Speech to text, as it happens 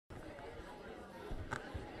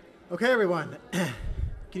Okay, everyone. Can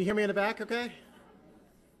you hear me in the back okay?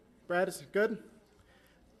 Brad, is it good?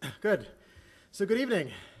 Good. So good evening.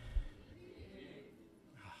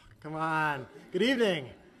 Oh, come on. Good evening.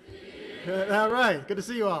 All right. Good to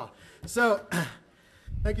see you all. So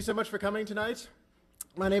thank you so much for coming tonight.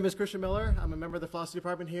 My name is Christian Miller. I'm a member of the philosophy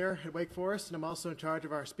department here at Wake Forest, and I'm also in charge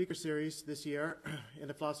of our speaker series this year in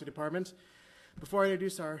the philosophy department. Before I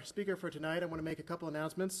introduce our speaker for tonight, I want to make a couple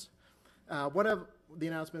announcements. One of the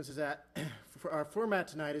announcements is that for our format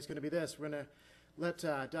tonight is going to be this. We're going to let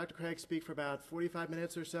Dr. Craig speak for about 45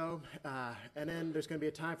 minutes or so, and then there's going to be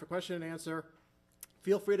a time for question and answer.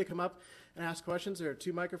 Feel free to come up and ask questions. There are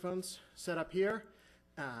 2 microphones set up here,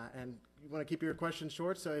 and you want to keep your questions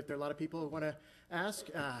short, so if there are a lot of people who want to ask,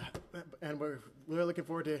 and we're really looking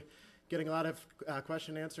forward to getting a lot of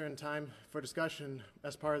question and answer and time for discussion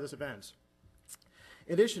as part of this event.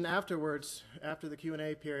 In addition, afterwards, after the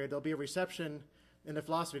Q&A period, there'll be a reception in the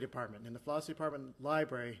philosophy department, in the philosophy department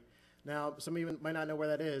library. Now, some of you might not know where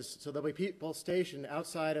that is, so there'll be people stationed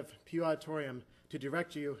outside of Pew Auditorium to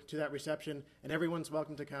direct you to that reception, and everyone's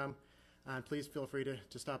welcome to come. Please feel free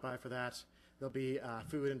to stop by for that. There'll be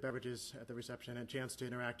food and beverages at the reception and a chance to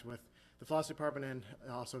interact with the philosophy department and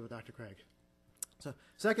also with Dr. Craig. So,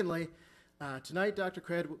 secondly, tonight, Dr.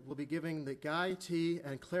 Craig will be giving the Guy T.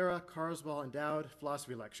 and Clara Carswell Endowed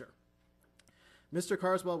Philosophy Lecture. Mr.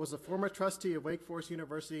 Carswell was a former trustee of Wake Forest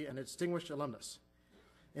University and a distinguished alumnus.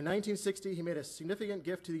 In 1960, he made a significant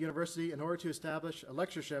gift to the university in order to establish a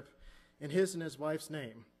lectureship in his and his wife's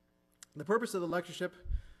name. The purpose of the lectureship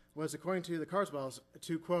was, according to the Carswells,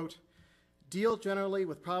 to, quote, deal generally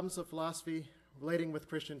with problems of philosophy relating with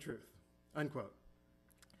Christian truth, unquote.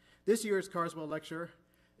 This year's Carswell lecture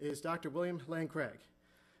is Dr. William Lane Craig.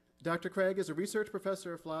 Dr. Craig is a research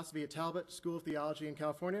professor of philosophy at Talbot School of Theology in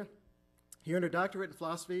California. He earned a doctorate in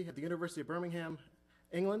philosophy at the University of Birmingham,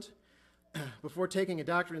 England, before taking a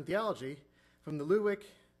doctorate in theology from the Ludwig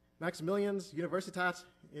Maximilians Universität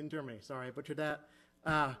in Germany. Sorry, I butchered that.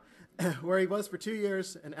 Where he was for 2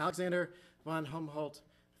 years an Alexander von Humboldt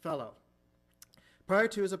Fellow. Prior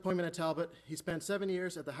to his appointment at Talbot, he spent 7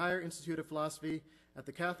 years at the Higher Institute of Philosophy at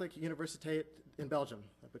the Catholic Universiteit in Belgium.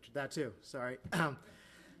 I butchered that too, sorry.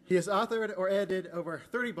 He has authored or edited over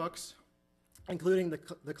 30 books, including the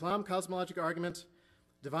Kalam Cosmologic Argument,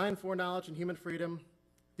 Divine Foreknowledge and Human Freedom,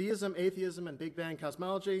 Theism, Atheism, and Big Bang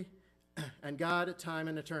Cosmology, and God, Time,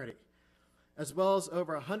 and Eternity, as well as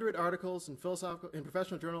over 100 articles in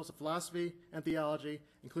professional journals of philosophy and theology,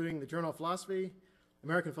 including the Journal of Philosophy,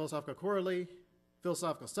 American Philosophical Quarterly,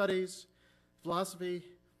 Philosophical Studies, Philosophy,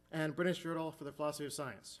 and British Journal for the Philosophy of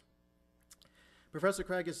Science. Professor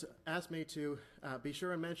Craig has asked me to be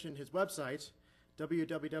sure and mention his website,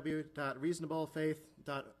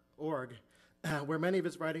 www.reasonablefaith.org, where many of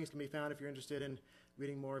his writings can be found if you're interested in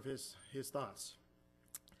reading more of his thoughts.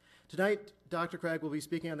 Tonight, Dr. Craig will be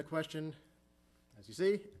speaking on the question, as you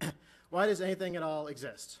see, why does anything at all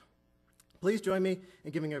exist? Please join me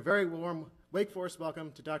in giving a very warm Wake Forest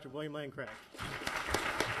welcome to Dr. William Lane Craig.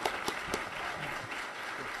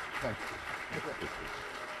 Thank you.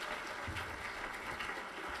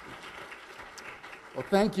 Well,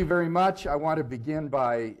 thank you very much. I want to begin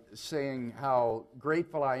by saying how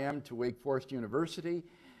grateful I am to Wake Forest University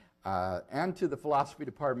and to the philosophy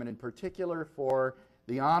department in particular for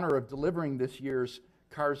the honor of delivering this year's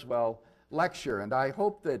Carswell lecture. And I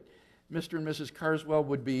hope that Mr. and Mrs. Carswell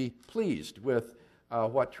would be pleased with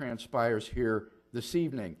what transpires here this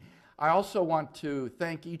evening. I also want to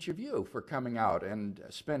thank each of you for coming out and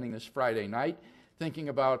spending this Friday night thinking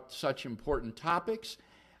about such important topics.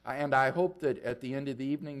 And I hope that at the end of the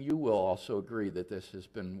evening you will also agree that this has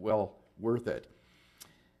been well worth it.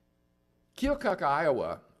 Keokuk,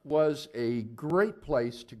 Iowa was a great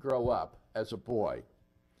place to grow up as a boy.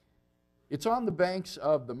 It's on the banks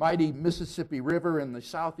of the mighty Mississippi River in the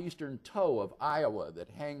southeastern toe of Iowa that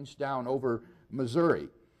hangs down over Missouri.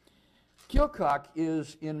 Keokuk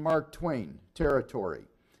is in Mark Twain territory.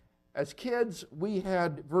 As kids, we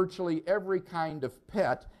had virtually every kind of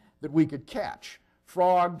pet that we could catch.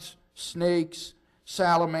 Frogs, snakes,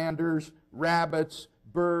 salamanders, rabbits,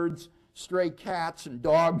 birds, stray cats and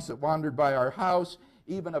dogs that wandered by our house,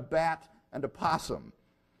 even a bat and a possum.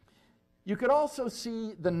 You could also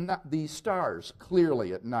see the stars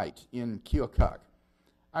clearly at night in Keokuk.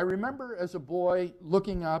 I remember as a boy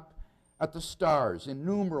looking up at the stars,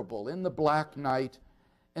 innumerable in the black night,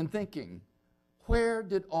 and thinking, where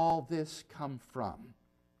did all this come from?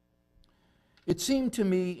 It seemed to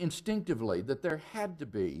me instinctively that there had to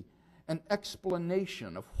be an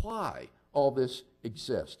explanation of why all this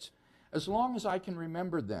exists. As long as I can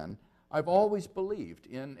remember then, I've always believed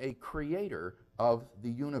in a creator of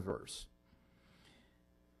the universe.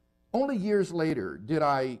 Only years later did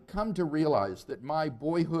I come to realize that my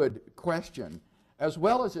boyhood question, as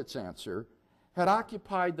well as its answer, had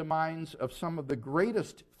occupied the minds of some of the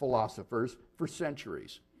greatest philosophers for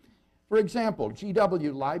centuries. For example,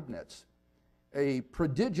 G.W. Leibniz, a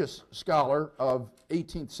prodigious scholar of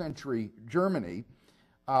 18th century Germany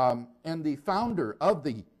and the founder of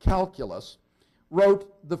the calculus,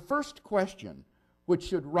 wrote, "The first question which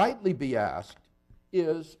should rightly be asked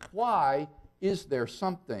is, why is there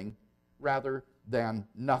something rather than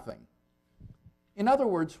nothing?" In other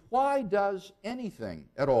words, why does anything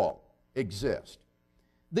at all exist?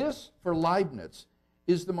 This, for Leibniz,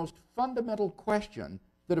 is the most fundamental question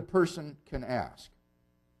that a person can ask.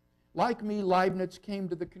 Like me, Leibniz came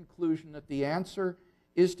to the conclusion that the answer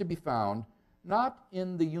is to be found not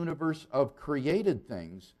in the universe of created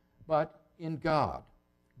things, but in God.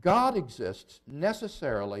 God exists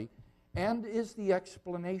necessarily and is the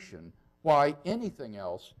explanation why anything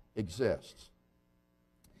else exists.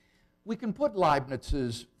 We can put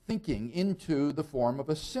Leibniz's thinking into the form of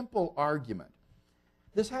a simple argument.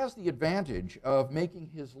 This has the advantage of making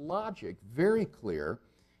his logic very clear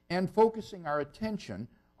and focusing our attention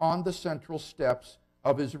on the central steps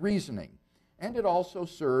of his reasoning. And it also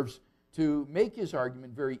serves to make his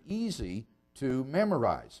argument very easy to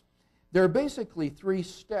memorize. There are basically three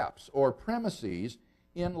steps or premises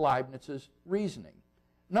in Leibniz's reasoning.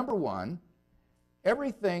 Number one,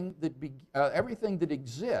 everything that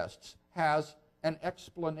exists has an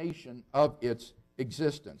explanation of its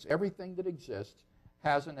existence. Everything that exists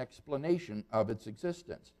has an explanation of its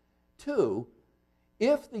existence. Two,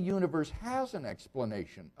 if the universe has an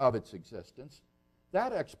explanation of its existence,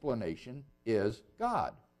 that explanation is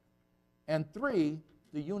God. And three,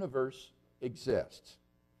 the universe exists.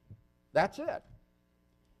 That's it.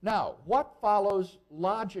 Now, what follows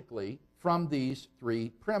logically from these three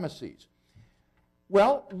premises?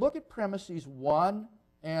 Well, look at premises 1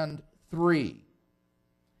 and 3.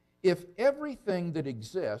 If everything that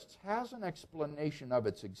exists has an explanation of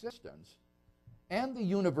its existence, and the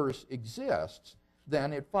universe exists,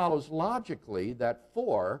 then it follows logically that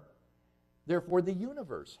 4, therefore the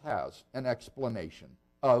universe has an explanation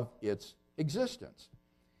of its existence.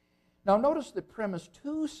 Now notice that premise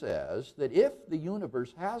 2 says that if the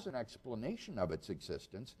universe has an explanation of its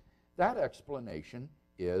existence, that explanation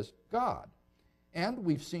is God. And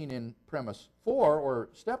we've seen in premise 4, or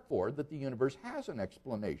step 4, that the universe has an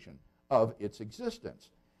explanation of its existence.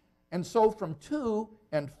 And so from 2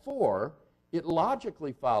 and 4, it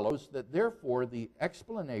logically follows that therefore the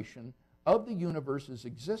explanation of the universe's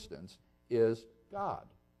existence is God.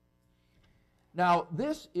 Now,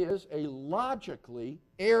 this is a logically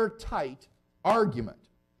airtight argument.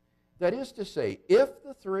 That is to say, if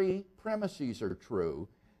the three premises are true,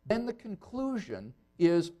 then the conclusion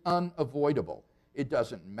is unavoidable. It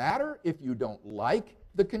doesn't matter if you don't like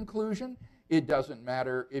the conclusion. It doesn't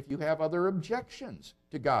matter if you have other objections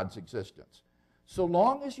to God's existence. So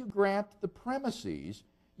long as you grant the premises,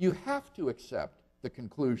 you have to accept the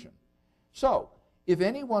conclusion. So, if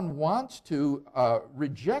anyone wants to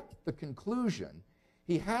reject the conclusion,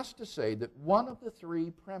 he has to say that one of the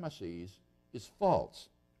three premises is false.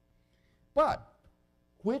 But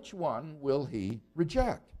which one will he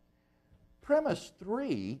reject? Premise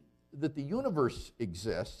 3, that the universe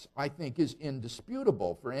exists, I think is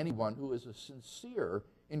indisputable for anyone who is a sincere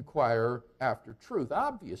inquirer after truth.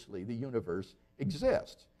 Obviously, the universe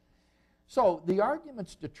exists. So the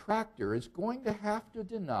argument's detractor is going to have to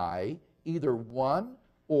deny either 1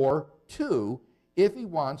 or 2 if he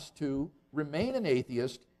wants to remain an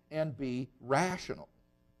atheist and be rational.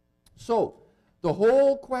 So the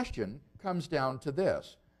whole question comes down to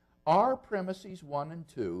this: are premises 1 and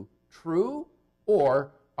 2 true,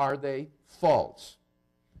 or are they false?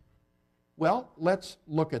 Well, let's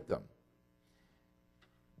look at them.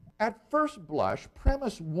 At first blush,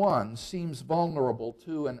 premise 1 seems vulnerable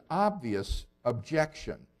to an obvious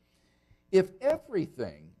objection. If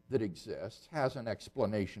everything that exists has an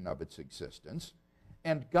explanation of its existence,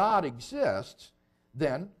 and God exists,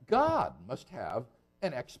 then God must have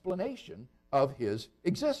an explanation of his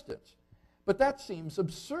existence. But that seems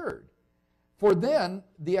absurd, for then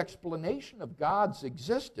the explanation of God's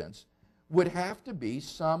existence would have to be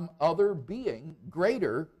some other being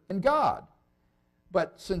greater than God.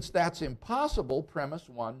 But since that's impossible, premise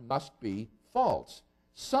 1 must be false.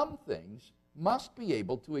 Some things must be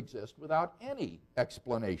able to exist without any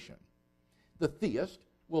explanation. The theist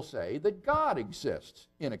will say that God exists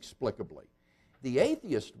inexplicably. The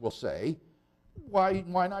atheist will say, why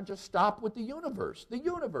not just stop with the universe? The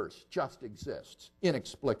universe just exists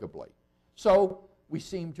inexplicably. So we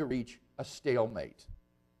seem to reach a stalemate.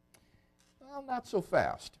 Well, not so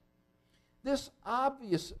fast. This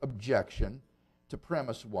obvious objection to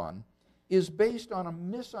premise 1 is based on a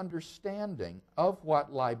misunderstanding of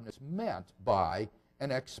what Leibniz meant by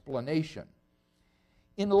an explanation.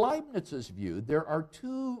 In Leibniz's view, there are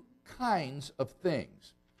two kinds of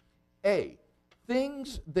things. A,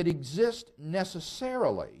 things that exist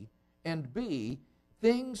necessarily, and B,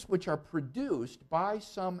 things which are produced by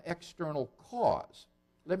some external cause.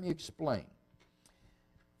 Let me explain.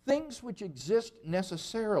 Things which exist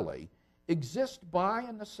necessarily exist by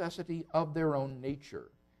a necessity of their own nature.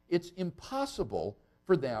 It's impossible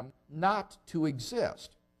for them not to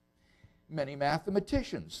exist. Many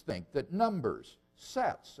mathematicians think that numbers,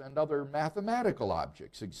 sets, and other mathematical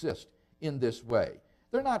objects exist in this way.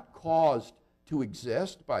 They're not caused to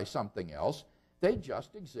exist by something else. They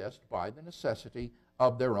just exist by the necessity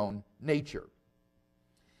of their own nature.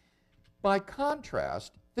 By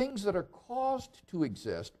contrast, things that are caused to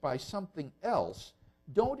exist by something else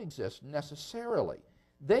don't exist necessarily.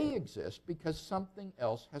 They exist because something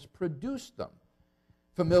else has produced them.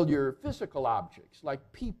 Familiar physical objects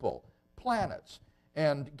like people, planets,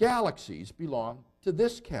 and galaxies belong to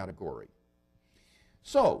this category.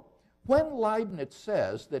 So, when Leibniz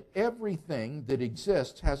says that everything that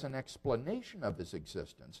exists has an explanation of its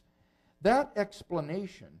existence, that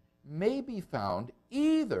explanation may be found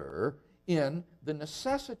either in the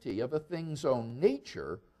necessity of a thing's own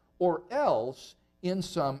nature or else in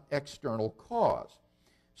some external cause.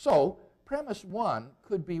 So, premise 1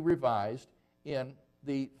 could be revised in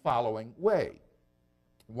the following way.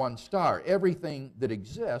 1 star, everything that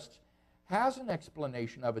exists has an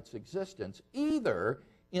explanation of its existence either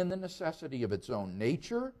in the necessity of its own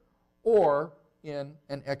nature or in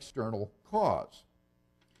an external cause.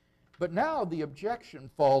 But now the objection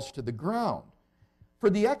falls to the ground. For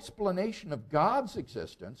the explanation of God's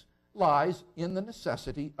existence lies in the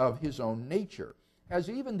necessity of his own nature. As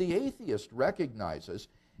even the atheist recognizes,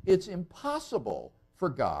 it's impossible for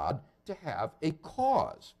God to have a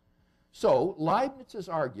cause. So Leibniz's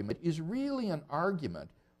argument is really an argument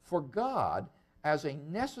for God as a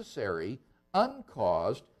necessary,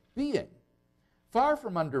 uncaused being. Far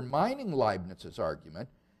from undermining Leibniz's argument,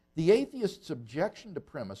 the atheist's objection to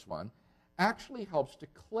premise 1 actually helps to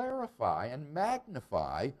clarify and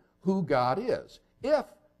magnify who God is. If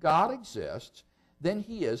God exists, then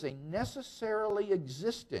he is a necessarily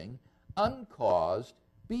existing, uncaused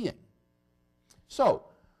being. So,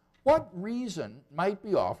 what reason might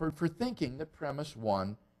be offered for thinking that premise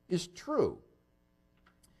 1 is true?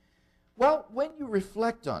 Well, when you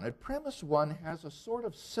reflect on it, premise 1 has a sort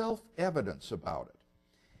of self-evidence about it.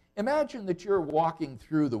 Imagine that you're walking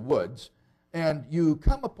through the woods and you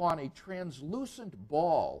come upon a translucent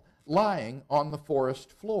ball lying on the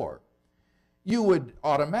forest floor. You would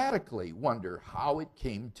automatically wonder how it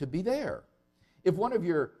came to be there. If one of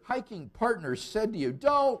your hiking partners said to you,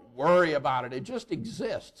 "Don't worry about it, it just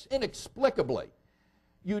exists inexplicably,"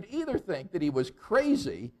 you'd either think that he was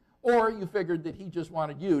crazy or you figured that he just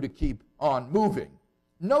wanted you to keep on moving.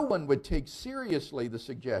 No one would take seriously the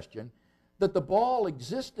suggestion that the ball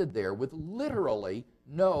existed there with literally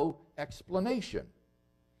no explanation.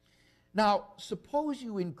 Now, suppose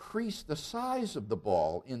you increase the size of the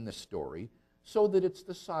ball in this story so that it's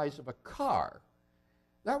the size of a car.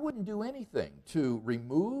 That wouldn't do anything to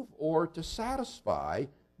remove or to satisfy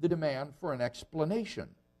the demand for an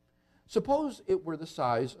explanation. Suppose it were the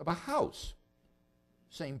size of a house.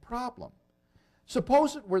 Same problem.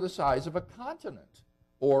 Suppose it were the size of a continent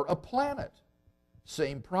or a planet.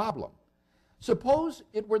 Same problem. Suppose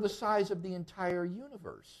it were the size of the entire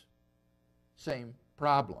universe. Same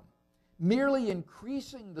problem. Merely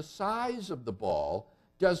increasing the size of the ball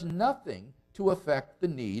does nothing to affect the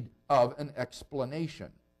need of an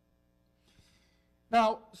explanation.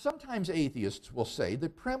 Now, sometimes atheists will say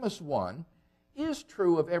that premise 1 is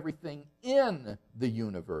true of everything in the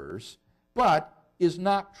universe, but is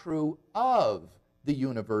not true of the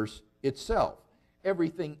universe itself.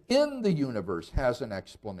 Everything in the universe has an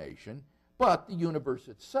explanation, but the universe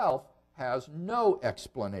itself has no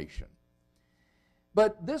explanation.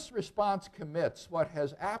 But this response commits what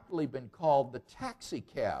has aptly been called the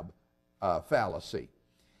taxicab fallacy.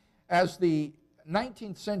 As the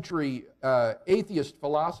 19th century atheist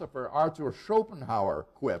philosopher Arthur Schopenhauer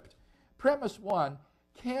quipped, premise 1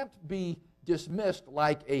 can't be dismissed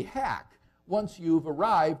like a hack once you've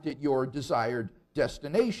arrived at your desired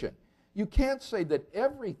destination. You can't say that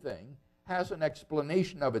everything has an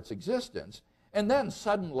explanation of its existence and then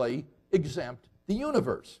suddenly exempt the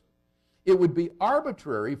universe. It would be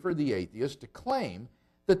arbitrary for the atheist to claim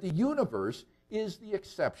that the universe is the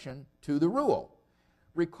exception to the rule.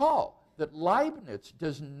 Recall that Leibniz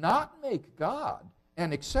does not make God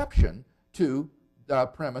an exception to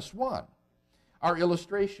premise 1. Our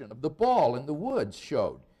illustration of the ball in the woods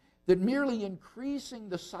showed that merely increasing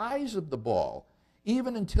the size of the ball,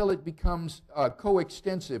 even until it becomes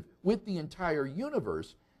coextensive with the entire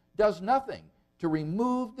universe, does nothing to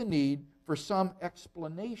remove the need for some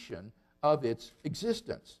explanation of its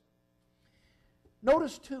existence.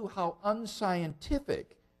 Notice, too, how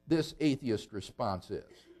unscientific this atheist response is.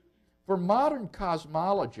 For modern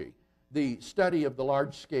cosmology, the study of the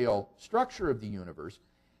large-scale structure of the universe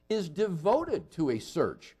is devoted to a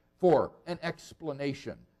search for an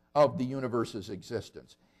explanation of the universe's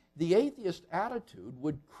existence. The atheist attitude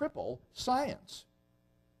would cripple science.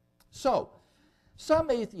 So,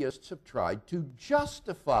 some atheists have tried to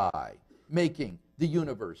justify making the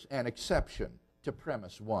universe an exception to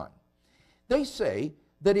premise 1. They say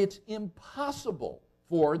that it's impossible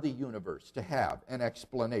for the universe to have an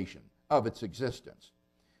explanation of its existence.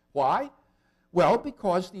 Why? Well,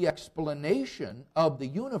 because the explanation of the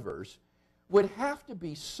universe would have to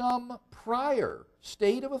be some prior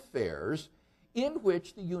state of affairs in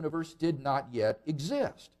which the universe did not yet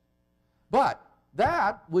exist. But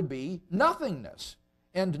that would be nothingness,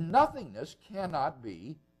 and nothingness cannot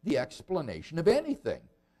be the explanation of anything.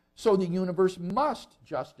 So the universe must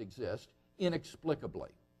just exist inexplicably.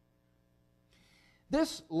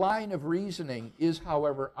 This line of reasoning is,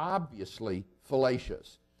 however, obviously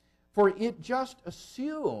fallacious, for it just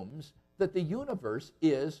assumes that the universe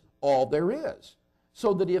is all there is,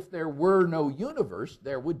 so that if there were no universe,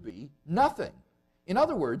 there would be nothing. In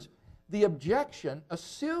other words, the objection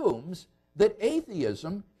assumes that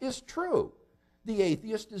atheism is true. The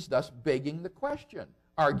atheist is thus begging the question,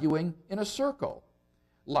 arguing in a circle.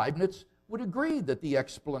 Leibniz would agree that the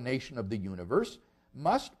explanation of the universe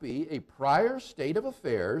must be a prior state of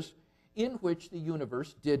affairs in which the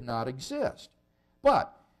universe did not exist.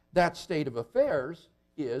 But that state of affairs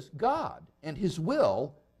is God and his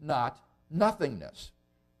will, not nothingness.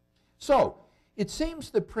 So, it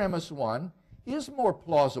seems that premise 1 is more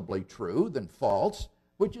plausibly true than false,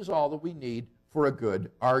 which is all that we need for a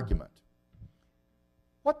good argument.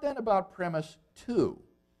 What then about premise 2?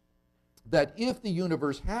 That if the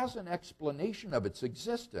universe has an explanation of its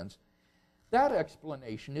existence, that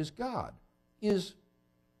explanation is God. Is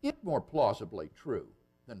it more plausibly true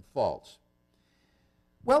than false?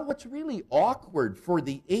 Well, what's really awkward for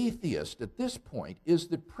the atheist at this point is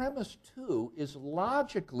that premise 2 is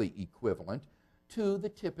logically equivalent to the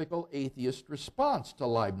typical atheist response to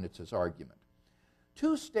Leibniz's argument.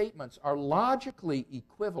 Two statements are logically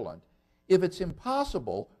equivalent if it's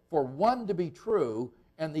impossible for one to be true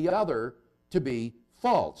and the other to be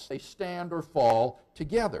false. They stand or fall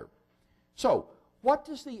together. So, what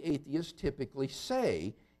does the atheist typically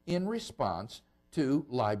say in response to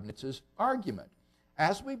Leibniz's argument?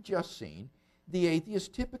 As we've just seen, the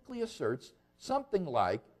atheist typically asserts something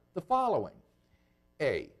like the following.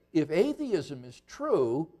 A, if atheism is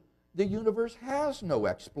true, the universe has no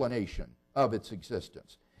explanation of its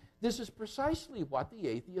existence. This is precisely what the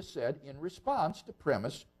atheist said in response to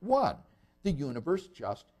premise 1. The universe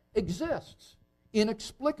just exists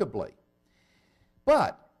inexplicably.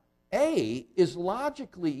 But A is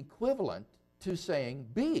logically equivalent to saying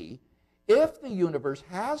B, if the universe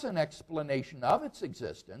has an explanation of its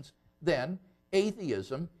existence, then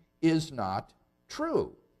atheism is not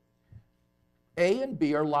true. A and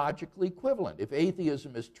B are logically equivalent. If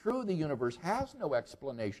atheism is true, the universe has no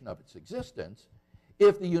explanation of its existence.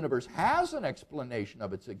 If the universe has an explanation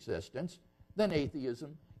of its existence, then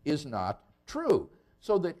atheism is not true.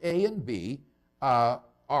 So that A and B are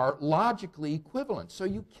logically equivalent. So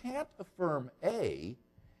you can't affirm A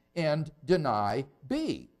and deny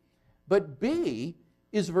B. But B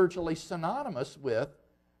is virtually synonymous with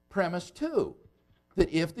premise 2,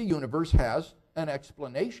 that if the universe has an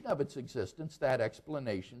explanation of its existence, that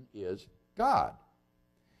explanation is God.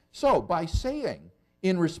 So by saying,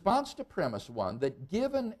 in response to premise 1, that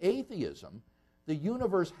given atheism, the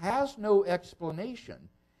universe has no explanation,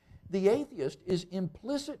 the atheist is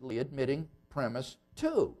implicitly admitting premise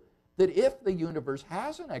 2, that if the universe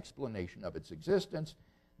has an explanation of its existence,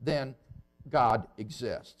 then God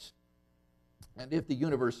exists. And if the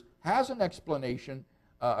universe has an explanation,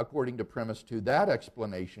 according to premise 2, that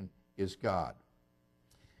explanation is God.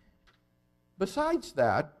 Besides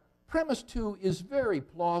that, premise 2 is very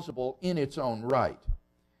plausible in its own right.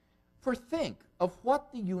 For think of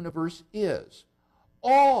what the universe is.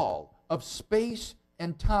 All of space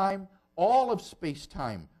and time, all of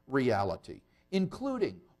space-time reality,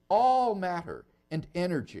 including all matter and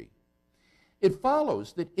energy. It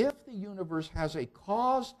follows that if the universe has a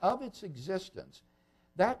cause of its existence,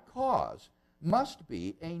 that cause must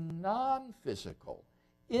be a non-physical,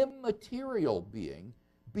 immaterial being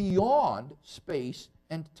beyond space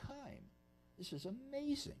and time. This is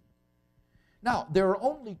amazing. Now, there are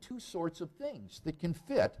only two sorts of things that can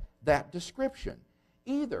fit that description.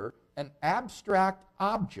 Either an abstract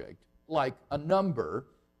object, like a number,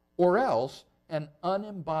 or else an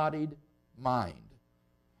unembodied mind.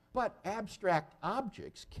 But abstract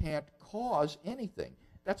objects can't cause anything.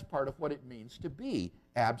 That's part of what it means to be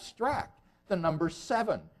abstract. The number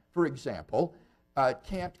 7, for example,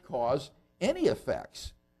 can't cause any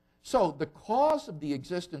effects. So the cause of the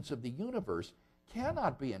existence of the universe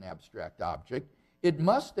cannot be an abstract object. It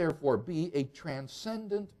must therefore be a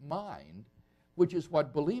transcendent mind, which is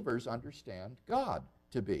what believers understand God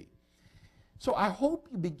to be. So I hope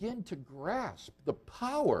you begin to grasp the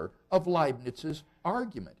power of Leibniz's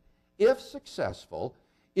argument. If successful,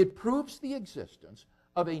 it proves the existence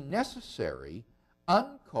of a necessary,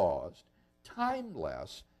 uncaused,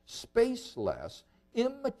 timeless, spaceless,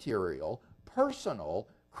 immaterial, personal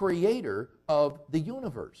creator of the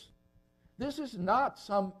universe. This is not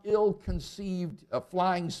some ill-conceived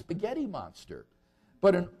flying spaghetti monster,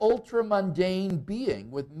 but an ultra-mundane being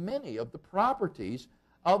with many of the properties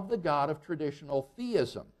of the God of traditional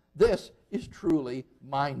theism. This is truly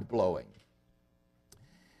mind-blowing.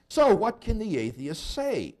 So what can the atheist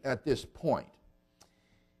say at this point?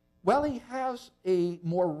 Well, he has a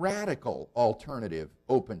more radical alternative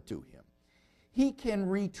open to him. He can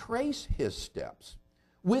retrace his steps,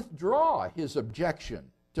 withdraw his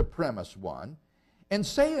objection to premise 1, and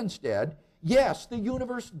say instead, yes, the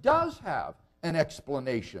universe does have an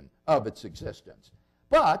explanation of its existence.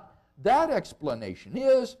 But that explanation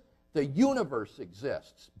is the universe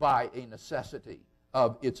exists by a necessity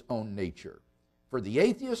of its own nature. For the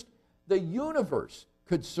atheist, the universe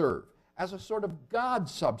could serve as a sort of God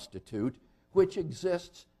substitute which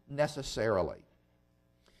exists necessarily.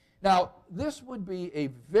 Now, this would be a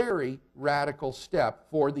very radical step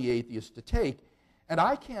for the atheist to take, and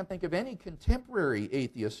I can't think of any contemporary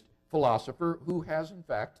atheist philosopher who has in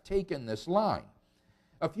fact taken this line.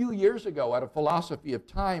 A few years ago at a Philosophy of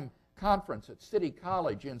Time conference at City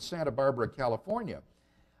College in Santa Barbara, California,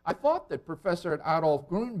 I thought that Professor Adolf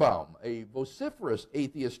Grünbaum, a vociferous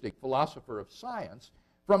atheistic philosopher of science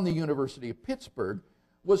from the University of Pittsburgh,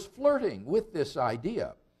 was flirting with this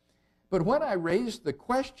idea. But when I raised the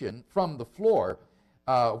question from the floor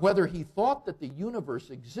whether he thought that the universe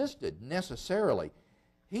existed necessarily,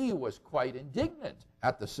 he was quite indignant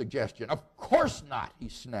at the suggestion. Of course not, he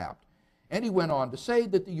snapped. And he went on to say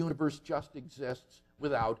that the universe just exists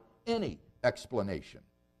without any explanation.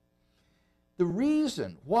 The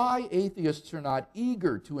reason why atheists are not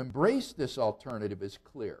eager to embrace this alternative is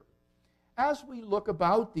clear. As we look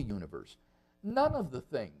about the universe, none of the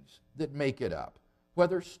things that make it up,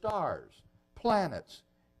 whether stars, planets,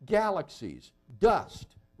 galaxies,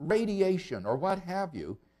 dust, radiation, or what have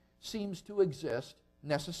you, seems to exist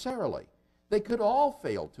necessarily. They could all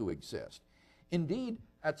fail to exist. Indeed,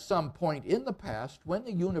 at some point in the past, when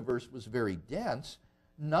the universe was very dense,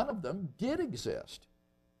 none of them did exist.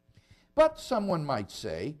 But someone might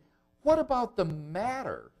say, what about the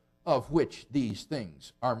matter of which these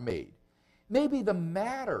things are made? Maybe the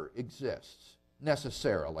matter exists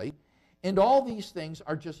necessarily, and all these things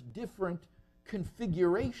are just different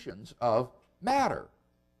configurations of matter.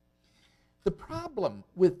 The problem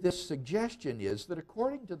with this suggestion is that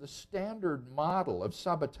according to the standard model of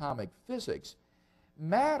subatomic physics,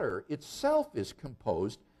 matter itself is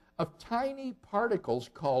composed of tiny particles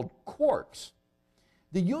called quarks.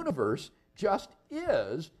 The universe just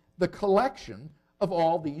is the collection of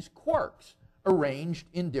all these quarks arranged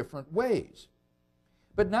in different ways.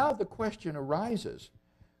 But now the question arises,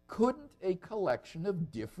 couldn't a collection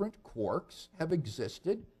of different quarks have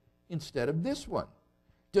existed instead of this one?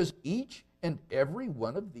 Does each and every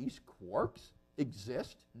one of these quarks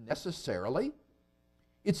exist necessarily?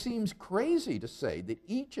 It seems crazy to say that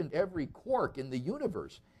each and every quark in the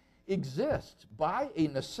universe exists by a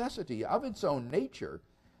necessity of its own nature,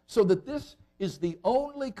 so that this is the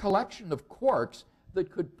only collection of quarks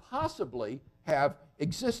that could possibly have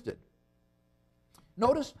existed.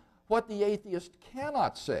 Notice what the atheist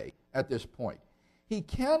cannot say at this point. He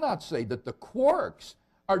cannot say that the quarks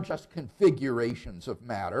are just configurations of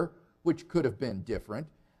matter which could have been different,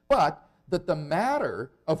 but that the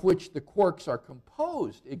matter of which the quarks are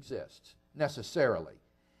composed exists necessarily.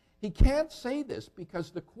 He can't say this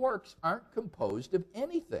because the quarks aren't composed of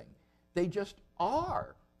anything. They just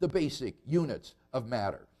are the basic units of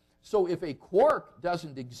matter. So if a quark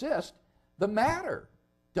doesn't exist, the matter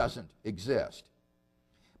doesn't exist.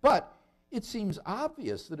 But it seems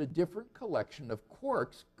obvious that a different collection of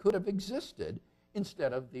quarks could have existed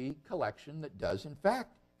instead of the collection that does in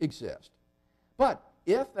fact exist. But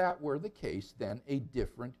if that were the case, then a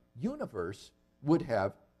different universe would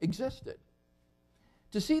have existed.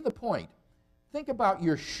 To see the point, think about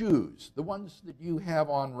your shoes, the ones that you have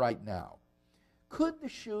on right now. Could the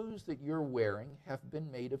shoes that you're wearing have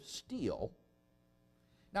been made of steel?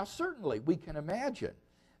 Now, certainly we can imagine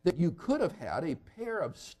that you could have had a pair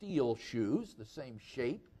of steel shoes, the same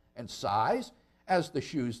shape and size as the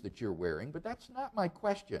shoes that you're wearing, but that's not my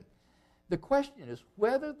question. The question is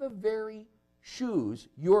whether the very shoes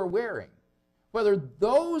you're wearing, whether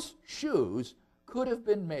those shoes could have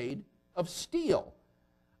been made of steel.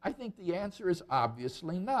 I think the answer is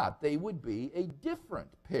obviously not. They would be a different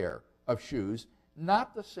pair of shoes,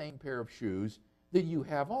 not the same pair of shoes that you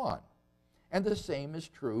have on. And the same is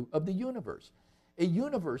true of the universe. A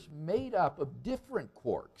universe made up of different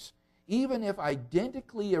quarks, even if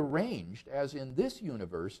identically arranged as in this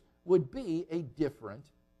universe, would be a different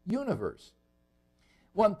universe.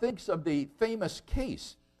 One thinks of the famous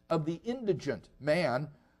case of the indigent man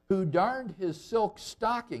who darned his silk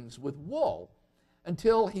stockings with wool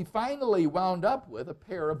until he finally wound up with a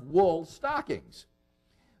pair of wool stockings.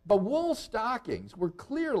 The wool stockings were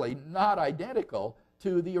clearly not identical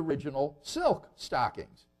to the original silk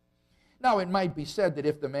stockings. Now, it might be said that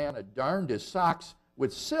if the man had darned his socks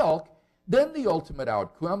with silk, then the ultimate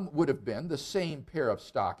outcome would have been the same pair of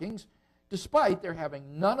stockings, despite their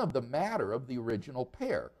having none of the matter of the original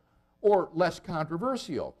pair. Or, less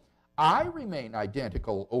controversial, I remain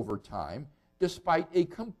identical over time, despite a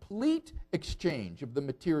complete exchange of the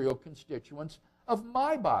material constituents of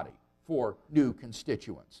my body for new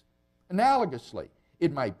constituents. Analogously,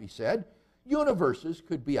 it might be said, universes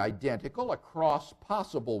could be identical across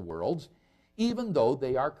possible worlds, even though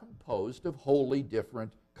they are composed of wholly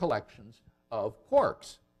different collections of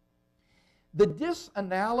quarks. The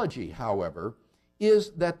disanalogy, however,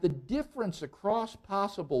 is that the difference across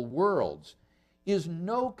possible worlds is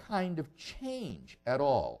no kind of change at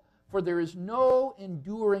all, for there is no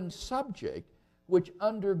enduring subject which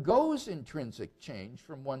undergoes intrinsic change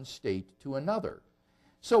from one state to another.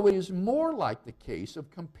 So it is more like the case of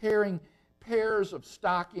comparing pairs of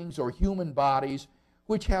stockings or human bodies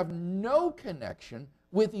which have no connection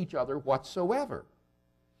with each other whatsoever.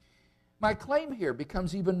 My claim here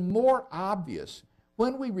becomes even more obvious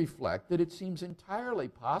when we reflect that it seems entirely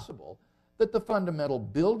possible that the fundamental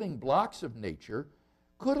building blocks of nature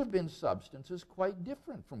could have been substances quite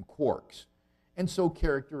different from quarks, and so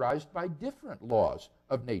characterized by different laws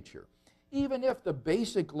of nature. Even if the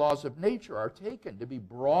basic laws of nature are taken to be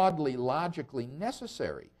broadly logically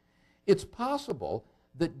necessary, it's possible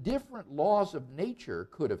that different laws of nature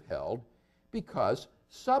could have held because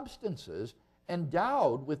substances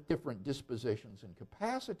endowed with different dispositions and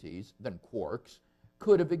capacities than quarks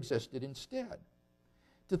could have existed instead.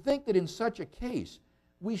 To think that in such a case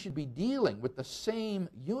we should be dealing with the same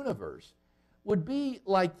universe would be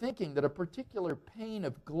like thinking that a particular pane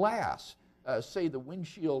of glass, say the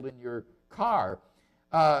windshield in your car,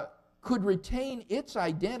 could retain its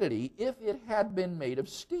identity if it had been made of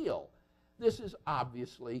steel. This is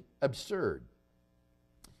obviously absurd.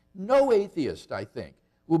 No atheist, I think,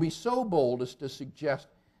 will be so bold as to suggest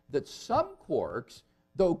that some quarks,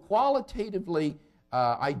 though qualitatively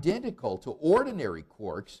identical to ordinary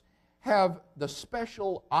quarks, have the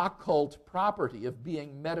special occult property of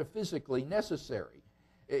being metaphysically necessary.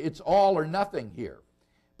 It's all or nothing here.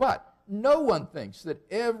 But no one thinks that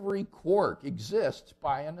every quark exists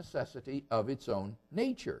by a necessity of its own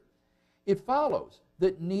nature. It follows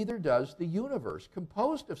that neither does the universe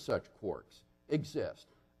composed of such quarks exist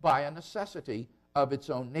by a necessity of its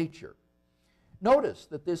own nature. Notice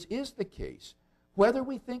that this is the case whether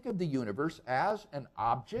we think of the universe as an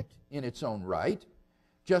object in its own right,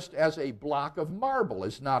 just as a block of marble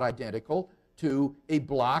is not identical to a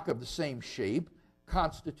block of the same shape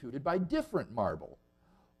constituted by different marble,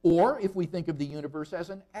 or if we think of the universe as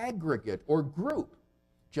an aggregate or group,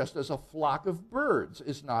 just as a flock of birds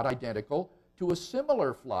is not identical to a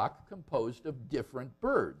similar flock composed of different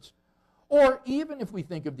birds, or even if we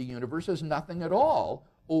think of the universe as nothing at all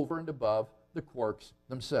over and above the quarks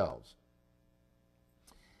themselves.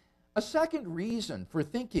 A second reason for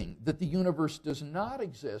thinking that the universe does not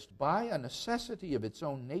exist by a necessity of its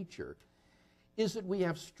own nature is that we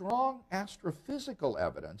have strong astrophysical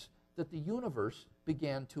evidence that the universe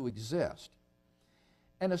began to exist.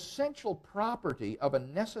 An essential property of a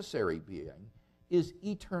necessary being is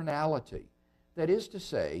eternality, that is to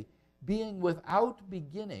say, being without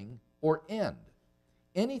beginning or end.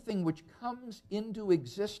 anything which comes into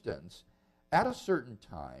existence at a certain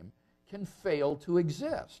time can fail to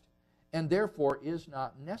exist, and therefore is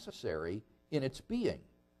not necessary in its being.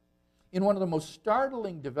 In one of the most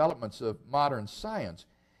startling developments of modern science,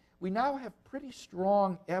 we now have pretty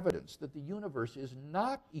strong evidence that the universe is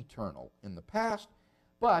not eternal in the past,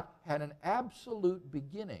 but had an absolute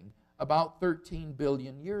beginning about 13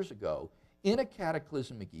 billion years ago in a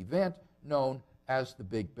cataclysmic event known as the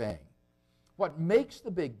Big Bang. What makes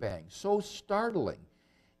the Big Bang so startling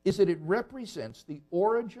is that it represents the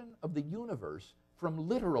origin of the universe from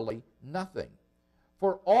literally nothing.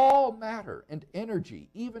 For all matter and energy,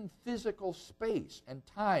 even physical space and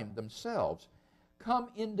time themselves, come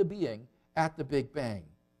into being at the Big Bang.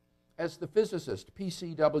 As the physicist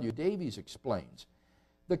P.C.W. Davies explains,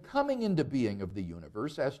 the coming into being of the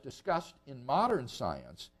universe, as discussed in modern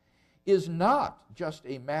science, is not just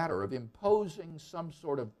a matter of imposing some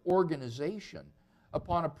sort of organization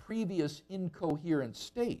upon a previous incoherent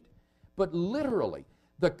state, but literally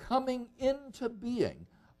the coming into being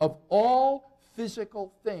of all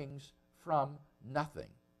physical things from nothing.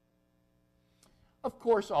 Of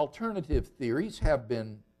course, alternative theories have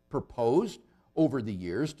been proposed over the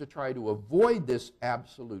years to try to avoid this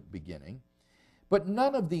absolute beginning, but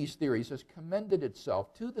none of these theories has commended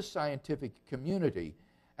itself to the scientific community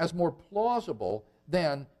as more plausible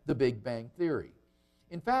than the Big Bang theory.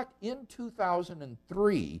 In fact, in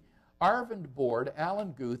 2003, Arvind Borde,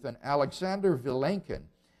 Alan Guth, and Alexander Vilenkin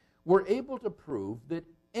were able to prove that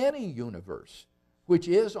any universe which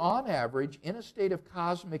is, on average, in a state of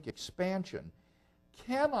cosmic expansion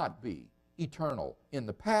cannot be eternal in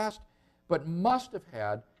the past, but must have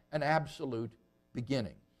had an absolute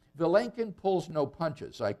beginning. Vilenkin pulls no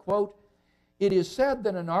punches. I quote, "It is said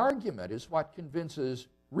that an argument is what convinces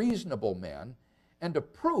reasonable men, and a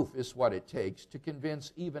proof is what it takes to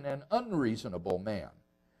convince even an unreasonable man.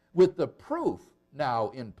 With the proof now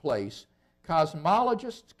in place,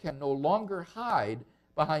 cosmologists can no longer hide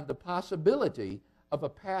behind the possibility of a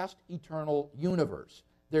past eternal universe.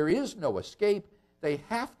 There is no escape. They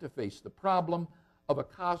have to face the problem of a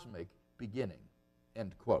cosmic beginning."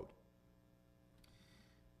 End quote.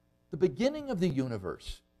 The beginning of the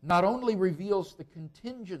universe not only reveals the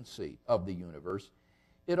contingency of the universe,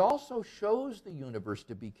 it also shows the universe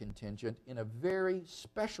to be contingent in a very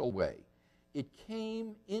special way. It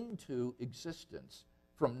came into existence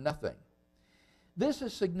from nothing. This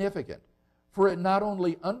is significant, for it not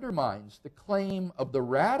only undermines the claim of the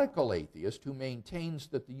radical atheist who maintains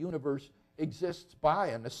that the universe exists by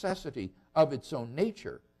a necessity of its own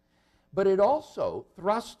nature, but it also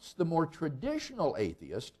thrusts the more traditional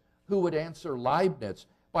atheist who would answer Leibniz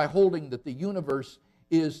by holding that the universe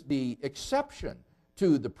is the exception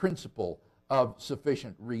to the principle of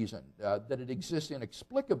sufficient reason, that it exists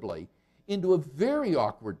inexplicably, into a very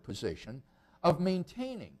awkward position of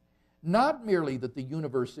maintaining not merely that the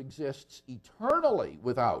universe exists eternally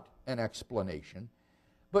without an explanation,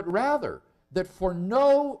 but rather that for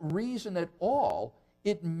no reason at all,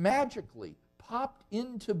 it magically popped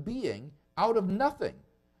into being out of nothing,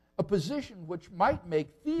 a position which might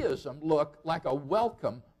make theism look like a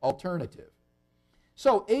welcome alternative.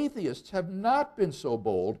 So atheists have not been so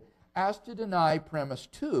bold as to deny premise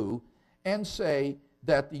 2 and say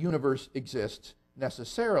that the universe exists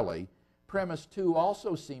necessarily. Premise 2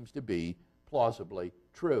 also seems to be plausibly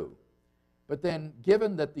true. But then,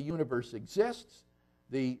 given that the universe exists,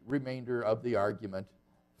 the remainder of the argument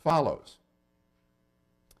follows.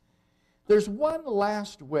 There's one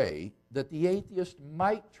last way that the atheist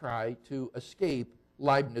might try to escape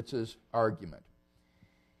Leibniz's argument.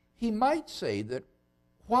 He might say that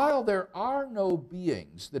while there are no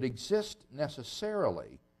beings that exist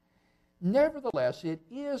necessarily, nevertheless, it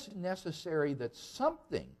is necessary that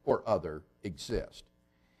something or other exist.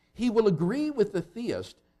 He will agree with the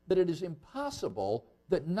theist that it is impossible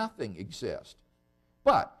that nothing exists.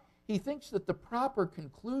 But he thinks that the proper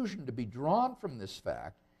conclusion to be drawn from this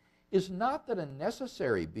fact is not that a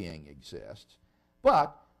necessary being exists,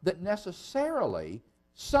 but that necessarily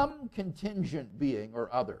some contingent being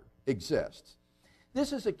or other exists.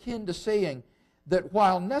 This is akin to saying that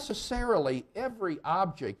while necessarily every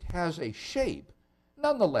object has a shape,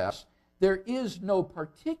 nonetheless, there is no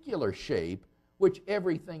particular shape which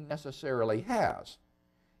everything necessarily has.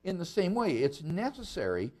 In the same way, it's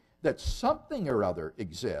necessary that something or other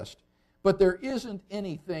exists, but there isn't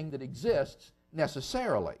anything that exists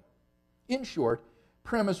necessarily. In short,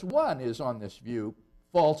 premise 1 is, on this view,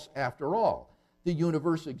 false after all. The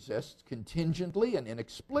universe exists contingently and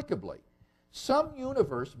inexplicably. Some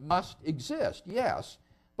universe must exist, yes,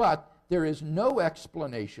 but there is no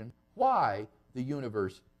explanation why the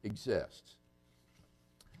universe exists.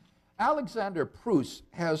 Alexander Proust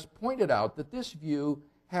has pointed out that this view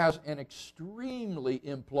has an extremely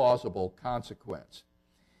implausible consequence.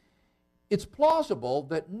 It's plausible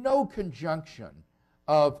that no conjunction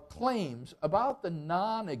of claims about the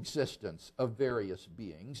non-existence of various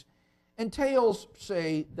beings entails,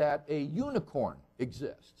 say, that a unicorn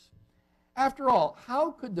exists. After all, how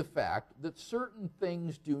could the fact that certain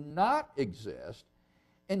things do not exist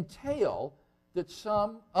entail that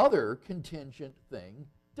some other contingent thing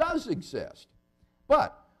does exist?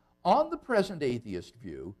 But on the present atheist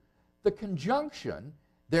view, the conjunction,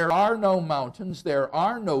 there are no mountains, there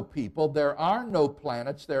are no people, there are no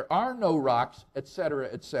planets, there are no rocks, etc.,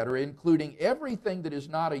 including everything that is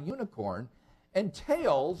not a unicorn,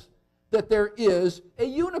 entails that there is a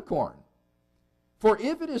unicorn. For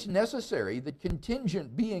if it is necessary that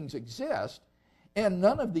contingent beings exist, and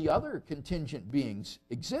none of the other contingent beings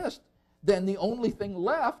exist, then the only thing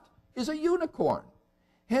left is a unicorn.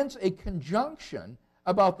 Hence, a conjunction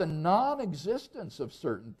about the non-existence of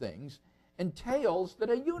certain things entails that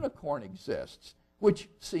a unicorn exists, which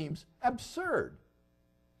seems absurd.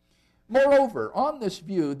 Moreover, on this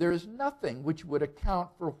view, there is nothing which would account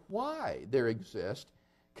for why there exist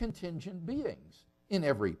contingent beings in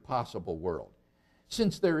every possible world.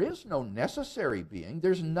 Since there is no necessary being,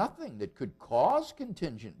 there's nothing that could cause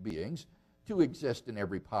contingent beings to exist in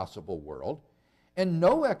every possible world, and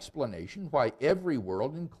no explanation why every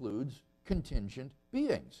world includes contingent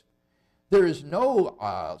beings. There is no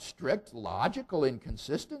strict logical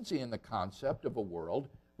inconsistency in the concept of a world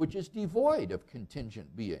which is devoid of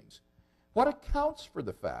contingent beings. What accounts for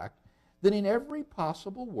the fact that in every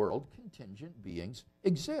possible world contingent beings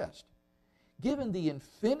exist? Given the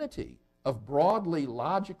infinity of broadly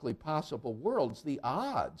logically possible worlds, the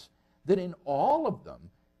odds that in all of them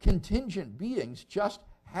contingent beings just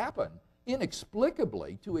happen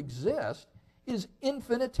inexplicably to exist is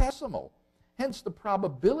infinitesimal. Hence, the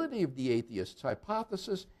probability of the atheist's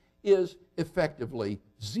hypothesis is effectively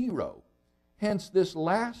zero. Hence, this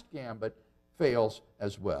last gambit fails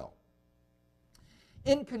as well.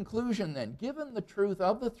 In conclusion, then, given the truth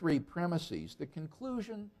of the three premises, the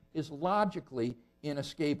conclusion is logically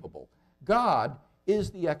inescapable. God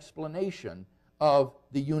is the explanation of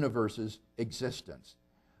the universe's existence.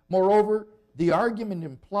 Moreover, the argument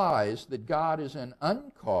implies that God is an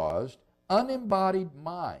uncaused, unembodied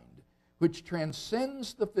mind which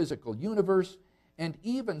transcends the physical universe and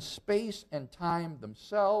even space and time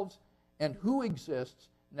themselves, and who exists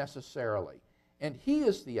necessarily. And he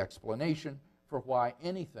is the explanation for why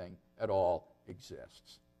anything at all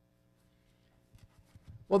exists.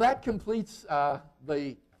 Well, that completes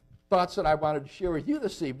the thoughts that I wanted to share with you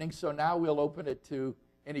this evening, so now we'll open it to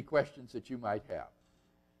any questions that you might have.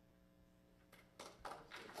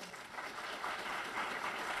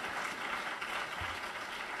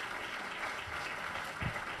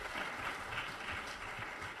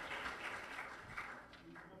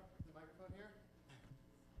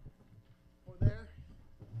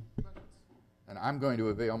 And I'm going to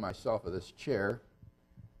avail myself of this chair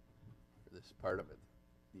for this part of it,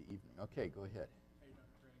 the evening. Okay, go ahead. Hey, Dr.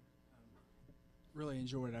 Craig. Really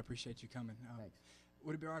enjoyed it. I appreciate you coming. Thanks.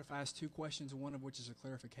 Would it be all right if I ask two questions, one of which is a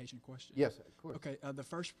clarification question? Yes, of course. Okay, the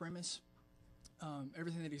first premise,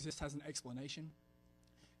 everything that exists has an explanation.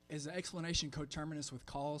 Is the explanation coterminous with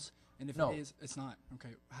cause? And if No. it is, it's not.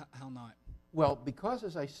 Okay, how not? Well, because,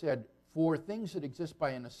 as I said, for things that exist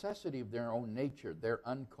by a necessity of their own nature, they're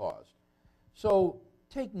uncaused. So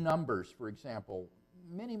take numbers, for example.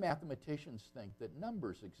 Many mathematicians think that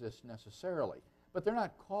numbers exist necessarily, but they're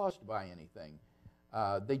not caused by anything.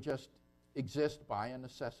 They just exist by a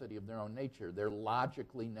necessity of their own nature. They're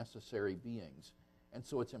logically necessary beings, and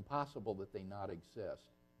so it's impossible that they not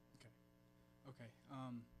exist. Okay.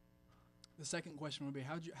 The second question would be,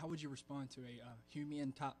 how would you respond to a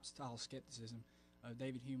Humean-type style skepticism of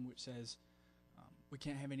David Hume, which says we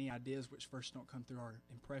can't have any ideas which first don't come through our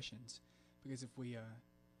impressions, because if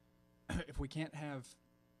we can't have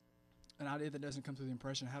an idea that doesn't come through the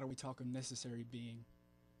impression, how do we talk of necessary being?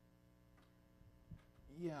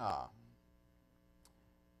 Yeah.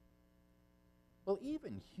 Well,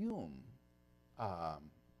 even Hume,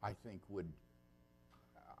 I think, would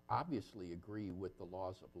obviously agree with the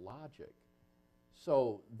laws of logic.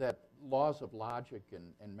 So that laws of logic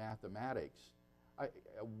and mathematics,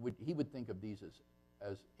 he would think of these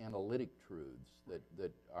as analytic truths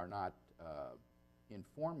that are not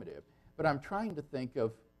informative. But I'm trying to think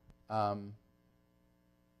of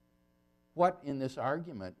what in this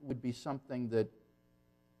argument would be something that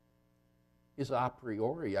is a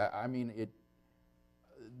priori. I mean,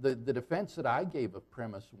 the defense that I gave of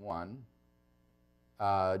premise one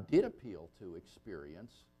did appeal to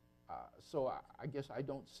experience. So I guess I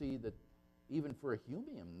don't see that even for a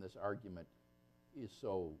Humean this argument is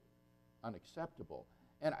so unacceptable.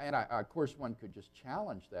 And of course one could just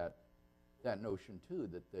challenge that notion too,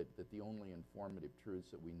 that the only informative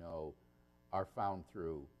truths that we know are found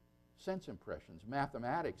through sense impressions.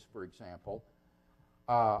 Mathematics, for example,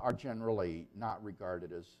 are generally not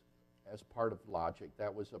regarded as part of logic.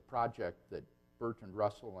 That was a project that Bertrand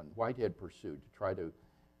Russell and Whitehead pursued to try to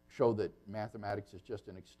show that mathematics is just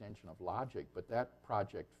an extension of logic, but that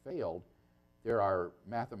project failed. There are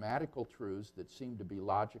mathematical truths that seem to be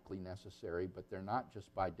logically necessary, but they're not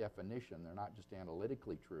just by definition, they're not just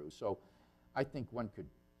analytically true. So I think one could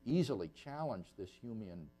easily challenge this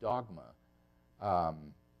Humean dogma.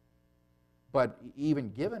 But even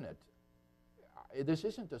given it, this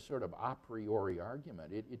isn't a sort of a priori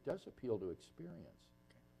argument. It does appeal to experience.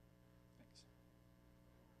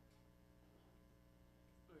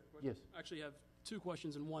 Yes. Actually, I have two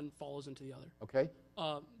questions, and one follows into the other. Okay.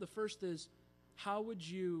 The first is, how would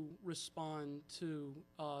you respond to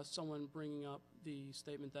someone bringing up the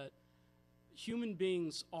statement that human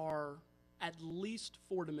beings are at least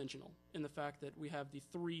four-dimensional in the fact that we have the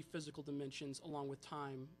three physical dimensions along with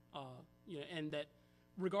time, and that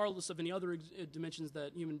regardless of any other dimensions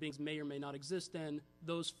that human beings may or may not exist in,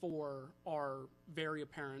 those four are very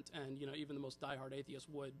apparent, and even the most diehard atheist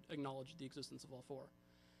would acknowledge the existence of all four.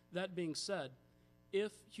 That being said,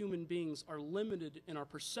 if human beings are limited in our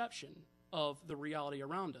perception of the reality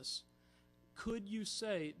around us, could you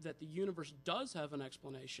say that the universe does have an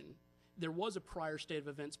explanation? There was a prior state of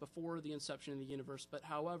events before the inception of the universe, but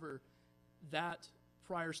however, that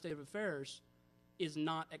prior state of affairs is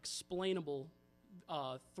not explainable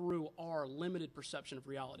through our limited perception of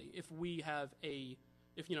reality. If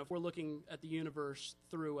we're looking at the universe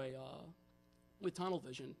through with tunnel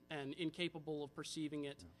vision and incapable of perceiving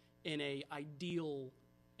it in a ideal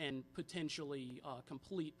and potentially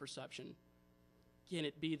complete perception, can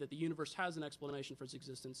it be that the universe has an explanation for its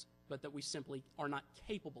existence, but that we simply are not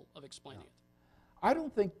capable of explaining it? I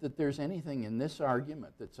don't think that there's anything in this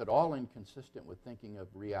argument that's at all inconsistent with thinking of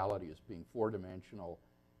reality as being four-dimensional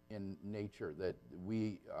in nature, that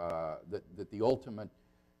that the ultimate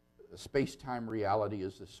space-time reality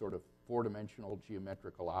is this sort of four-dimensional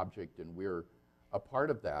geometrical object, and we're a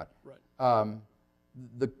part of that. Right.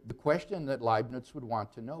 The question that Leibniz would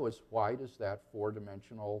want to know is, why does that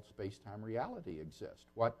four-dimensional space-time reality exist?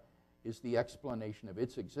 What is the explanation of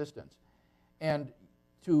its existence? And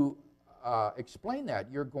to explain that,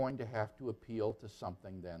 you're going to have to appeal to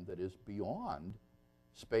something then that is beyond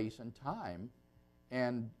space and time,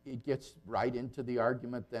 and it gets right into the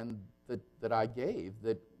argument then that I gave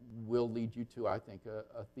that will lead you to, I think,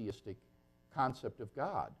 a theistic concept of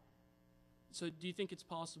God. So do you think it's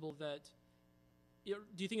possible that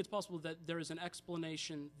there is an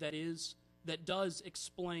explanation that does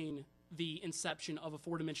explain the inception of a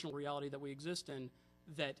four-dimensional reality that we exist in,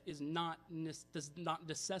 that does not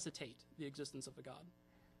necessitate the existence of a God?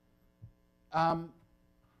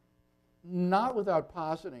 Not without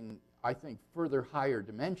positing, I think, further higher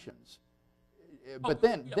dimensions. But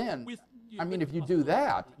then, if you do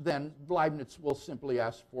that, then Leibniz will simply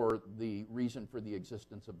ask for the reason for the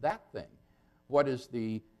existence of that thing. What is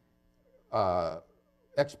the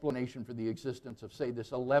explanation for the existence of, say, this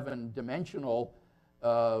 11-dimensional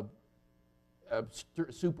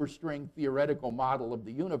superstring theoretical model of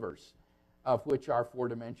the universe, of which our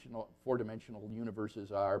four-dimensional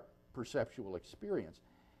universes are perceptual experience?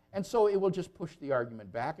 And so it will just push the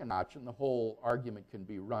argument back a notch, and the whole argument can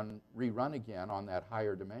be rerun again on that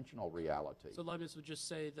higher dimensional reality. So Leibniz would just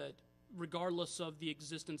say that regardless of the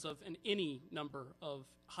existence of any number of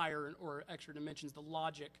higher or extra dimensions, the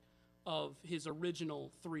logic of his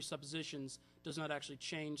original three suppositions does not actually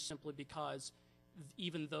change, simply because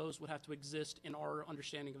even those would have to exist in our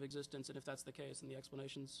understanding of existence, and if that's the case, then the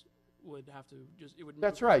explanations would have to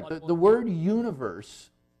That's right. The word universe,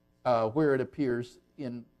 where it appears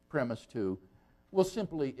in premise 2, will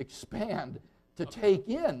simply expand to take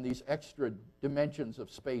in these extra dimensions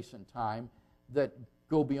of space and time that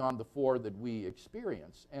go beyond the four that we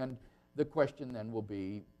experience. And the question then will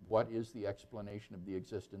be, what is the explanation of the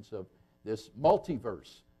existence of this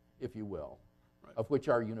multiverse, if you will, right, of which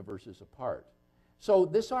our universe is a part? So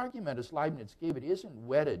this argument, as Leibniz gave it, isn't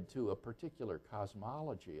wedded to a particular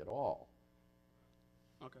cosmology at all.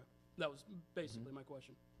 Okay. That was basically my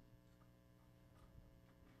question.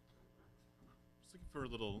 Just looking for a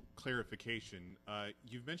little clarification.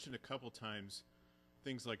 You've mentioned a couple times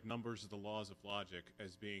things like numbers of the laws of logic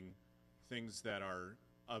as being things that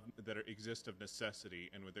exist of necessity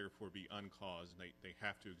and would therefore be uncaused, and they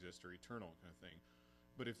have to exist or eternal kind of thing.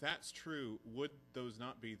 But if that's true, would those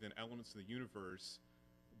not be then elements of the universe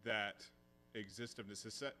that exist of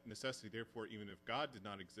necessity? Therefore, even if God did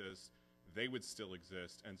not exist, they would still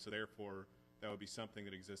exist, and so therefore that would be something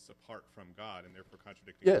that exists apart from God, and therefore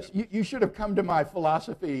contradicting. Yes, you should have come to my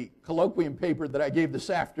philosophy colloquium paper that I gave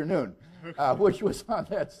this afternoon, which was on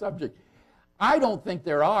that subject. I don't think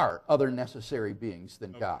there are other necessary beings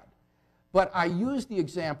than God. But I use the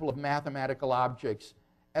example of mathematical objects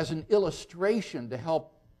as an illustration to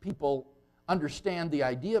help people understand the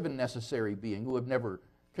idea of a necessary being who have never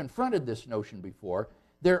confronted this notion before.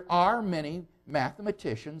 There are many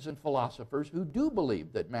mathematicians and philosophers who do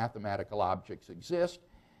believe that mathematical objects exist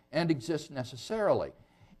and exist necessarily.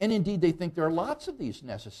 And indeed, they think there are lots of these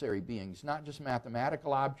necessary beings, not just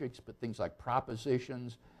mathematical objects, but things like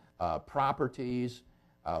propositions, properties,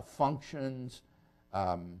 functions,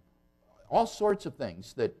 all sorts of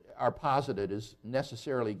things that are posited as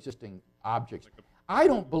necessarily existing objects. I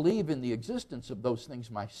don't believe in the existence of those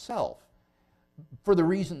things myself for the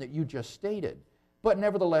reason that you just stated. But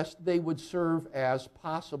nevertheless, they would serve as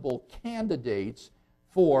possible candidates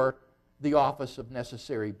for the office of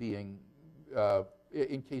necessary being,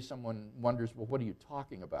 in case someone wonders, well, what are you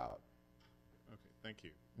talking about? Okay, thank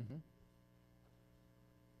you. Mm-hmm.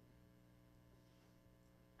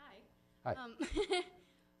 Hi.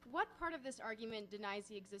 What part of this argument denies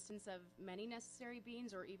the existence of many necessary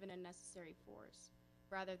beings or even a necessary force,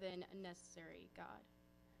 rather than a necessary God?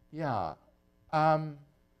 Yeah.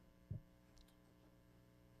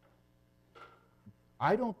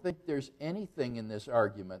 I don't think there's anything in this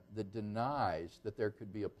argument that denies that there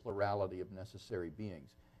could be a plurality of necessary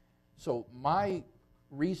beings. So my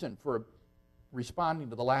reason for responding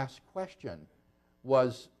to the last question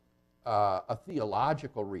was a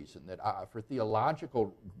theological reason, that for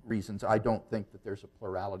theological reasons I don't think that there's a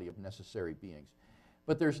plurality of necessary beings.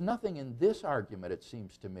 But there's nothing in this argument, it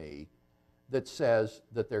seems to me, that says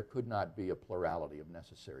that there could not be a plurality of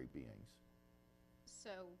necessary beings. So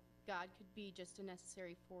God could be just a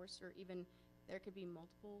necessary force, or even there could be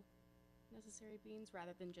multiple necessary beings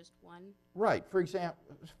rather than just one? Right. For example,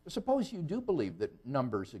 suppose you do believe that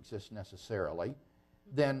numbers exist necessarily,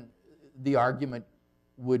 then the argument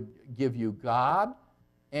would give you God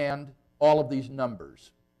and all of these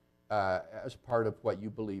numbers as part of what you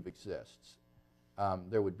believe exists.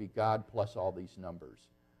 There would be God plus all these numbers.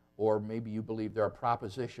 Or maybe you believe there are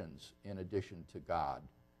propositions in addition to God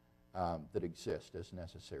that exist as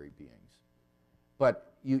necessary beings.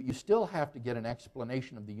 But you still have to get an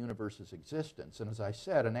explanation of the universe's existence. And as I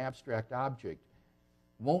said, an abstract object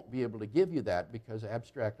won't be able to give you that because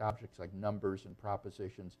abstract objects like numbers and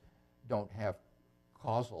propositions don't have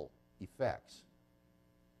causal effects.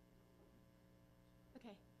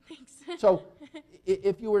 Okay, thanks. So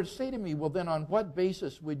if you were to say to me, well, then on what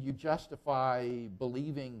basis would you justify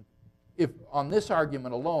believing, if on this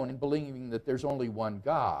argument alone, in believing that there's only one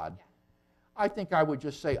God, I think I would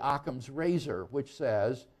just say Occam's razor, which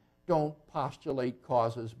says, don't postulate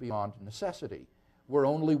causes beyond necessity. We're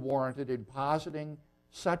only warranted in positing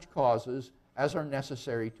such causes as are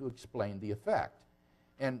necessary to explain the effect.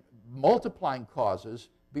 And multiplying causes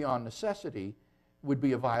beyond necessity would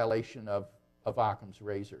be a violation of Occam's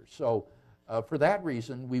razor. So for that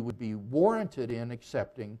reason, we would be warranted in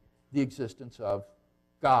accepting the existence of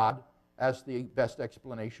God as the best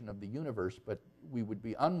explanation of the universe, but we would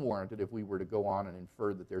be unwarranted if we were to go on and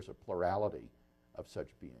infer that there's a plurality of such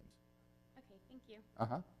beings. Okay, thank you.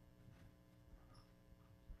 Uh-huh.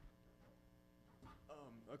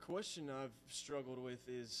 A question I've struggled with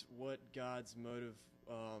is what God's motive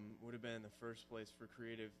would have been in the first place for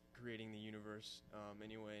creating the universe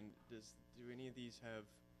anyway. And do any of these have,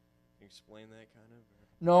 explain that kind of? Or?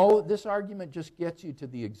 No, this argument just gets you to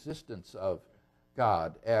the existence of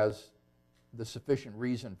God as the sufficient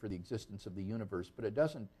reason for the existence of the universe, but it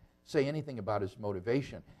doesn't say anything about his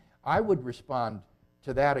motivation. I would respond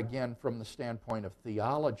to that again from the standpoint of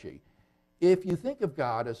theology. If you think of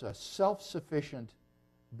God as a self-sufficient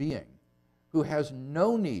being who has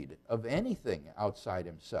no need of anything outside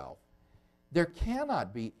himself, there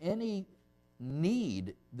cannot be any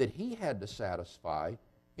need that he had to satisfy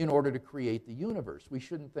in order to create the universe. We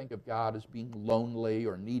shouldn't think of God as being lonely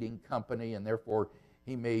or needing company, and therefore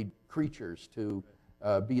he made creatures to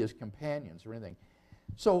be his companions or anything.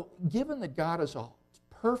 So given that God is a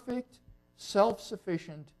perfect,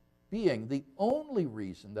 self-sufficient being, the only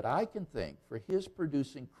reason that I can think for his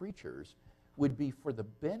producing creatures would be for the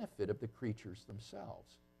benefit of the creatures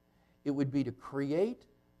themselves. It would be to create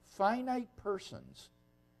finite persons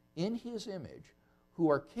in his image who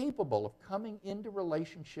are capable of coming into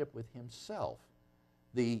relationship with himself,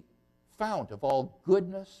 the fount of all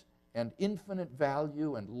goodness and infinite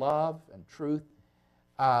value and love and truth,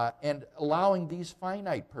 and allowing these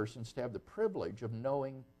finite persons to have the privilege of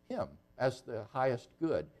knowing him as the highest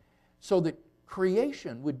good, so that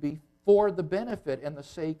creation would be for the benefit and the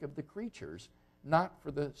sake of the creatures, not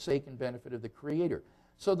for the sake and benefit of the Creator.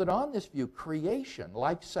 So that on this view, creation,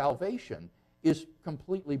 like salvation, is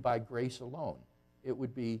completely by grace alone. It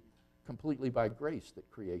would be completely by grace that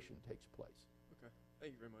creation takes place. Okay,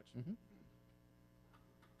 thank you very much. Mm-hmm.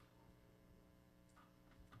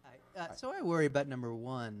 Hi. So I worry about number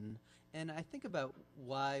one, and I think about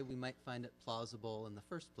why we might find it plausible in the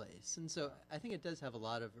first place. And so I think it does have a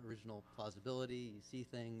lot of original plausibility. You see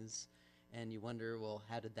things, and you wonder, well,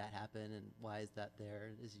 how did that happen, and why is that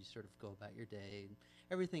there, as you sort of go about your day.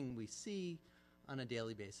 Everything we see on a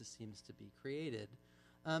daily basis seems to be created.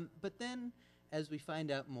 But then, as we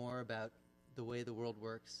find out more about the way the world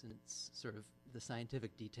works, and it's sort of the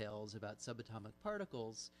scientific details about subatomic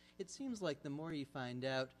particles, it seems like the more you find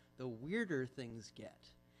out, the weirder things get.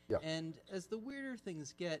 Yeah. And as the weirder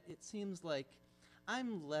things get, it seems like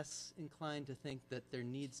I'm less inclined to think that there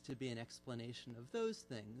needs to be an explanation of those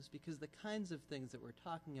things, because the kinds of things that we're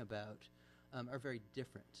talking about are very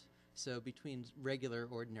different. So between regular,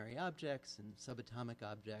 ordinary objects and subatomic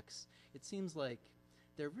objects, it seems like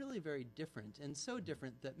they're really very different, and so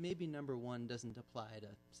different that maybe number one doesn't apply to,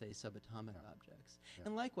 say, subatomic objects. Yeah.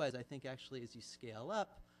 And likewise, I think actually as you scale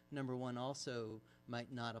up, number one also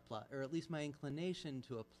might not apply, or at least my inclination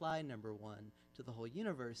to apply number one to the whole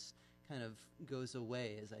universe kind of goes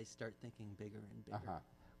away as I start thinking bigger and bigger. Uh-huh.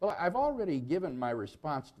 Well, I've already given my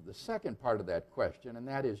response to the second part of that question, and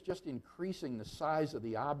that is just increasing the size of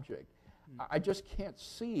the object. I just can't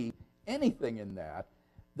see anything in that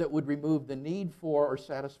that would remove the need for or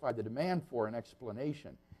satisfy the demand for an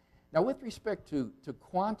explanation. Now, with respect to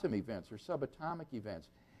quantum events or subatomic events,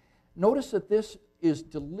 notice that this is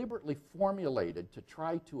deliberately formulated to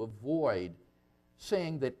try to avoid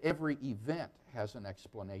saying that every event has an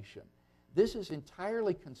explanation. This is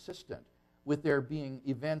entirely consistent with there being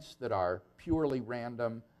events that are purely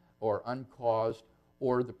random or uncaused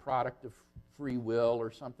or the product of free will or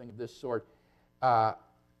something of this sort.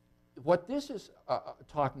 What this is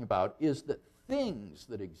talking about is that things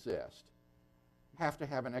that exist have to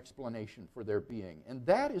have an explanation for their being, and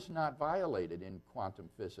that is not violated in quantum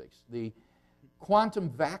physics. The quantum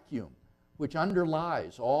vacuum, which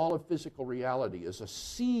underlies all of physical reality, is a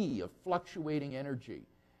sea of fluctuating energy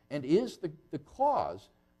and is the cause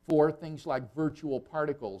for things like virtual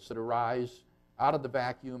particles that arise out of the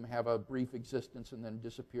vacuum, have a brief existence, and then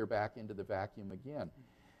disappear back into the vacuum again.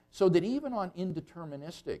 So that even on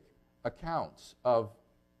indeterministic accounts of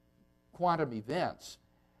quantum events,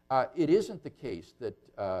 it isn't the case that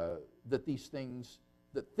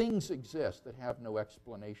things exist that have no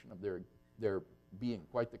explanation of their being.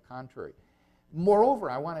 Quite the contrary. Moreover,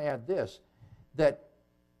 I want to add this, that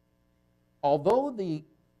although the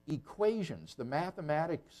equations, the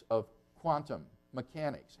mathematics of quantum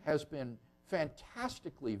mechanics has been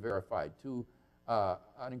fantastically verified to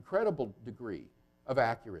an incredible degree of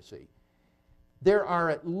accuracy, there are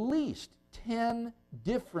at least 10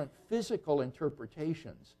 different physical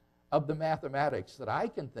interpretations of the mathematics that I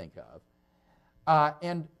can think of,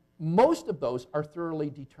 and most of those are thoroughly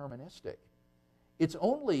deterministic. It's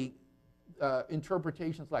only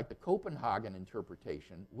interpretations like the Copenhagen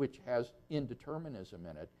interpretation, which has indeterminism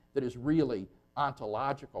in it, that is really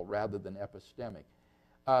ontological rather than epistemic.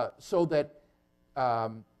 So that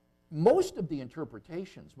most of the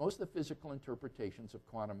interpretations, most of the physical interpretations of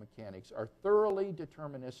quantum mechanics are thoroughly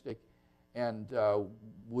deterministic and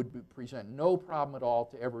would present no problem at all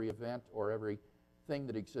to every event or every thing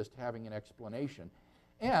that exists having an explanation.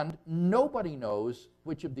 And nobody knows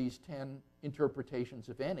which of these 10 interpretations,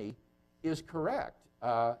 if any, is correct.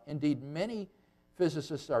 Indeed, many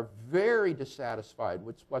physicists are very dissatisfied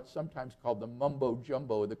with what's sometimes called the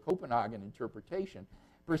mumbo-jumbo, the Copenhagen interpretation,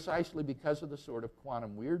 precisely because of the sort of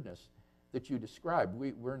quantum weirdness that you described.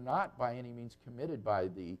 We're not by any means committed by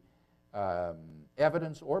the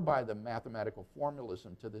evidence or by the mathematical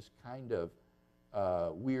formalism to this kind of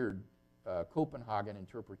weird Copenhagen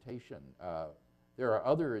interpretation. There are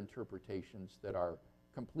other interpretations that are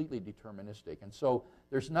completely deterministic. And so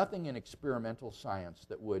there's nothing in experimental science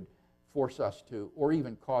that would force us to, or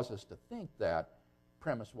even cause us to think that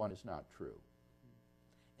premise one is not true.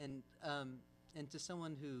 And to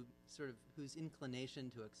someone whose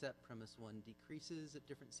inclination to accept premise one decreases at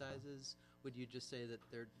different sizes, would you just say that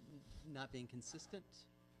they're not being consistent?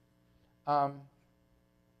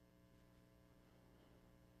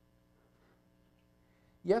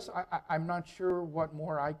 Yes, I'm not sure what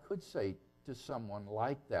more I could say to someone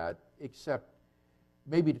like that, except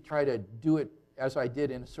maybe to try to do it as I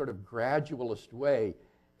did in a sort of gradualist way.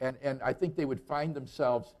 And I think they would find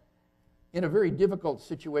themselves in a very difficult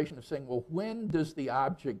situation of saying, well, when does the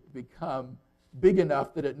object become big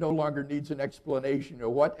enough that it no longer needs an explanation?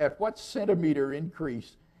 Or at what centimeter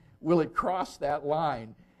increase will it cross that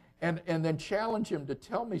line? And then challenge him to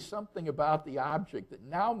tell me something about the object that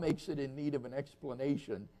now makes it in need of an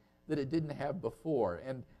explanation that it didn't have before.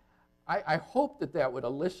 And I hope that would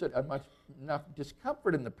elicit enough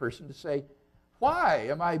discomfort in the person to say, why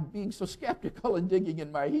am I being so skeptical and digging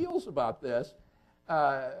in my heels about this?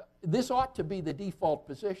 This ought to be the default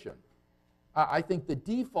position. I think the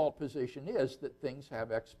default position is that things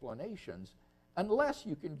have explanations, unless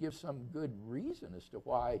you can give some good reason as to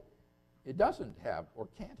why it doesn't have or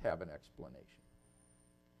can't have an explanation.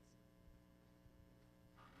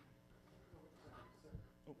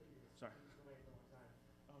 Oh, sorry.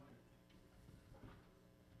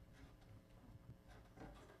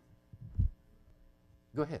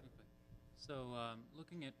 Go ahead. So,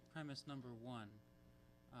 looking at premise number 1,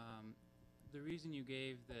 the reason you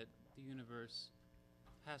gave that the universe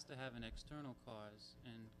has to have an external cause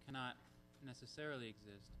and cannot necessarily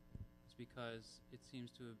exist is because it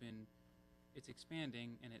seems to have been, it's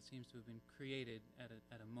expanding and it seems to have been created at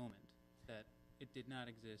a moment that it did not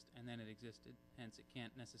exist and then it existed, hence it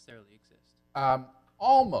can't necessarily exist.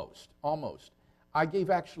 Almost. I gave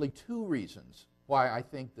actually 2 reasons why I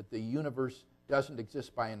think that the universe doesn't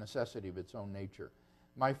exist by a necessity of its own nature.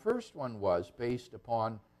 My first one was based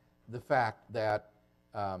upon the fact that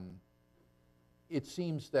it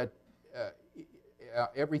seems that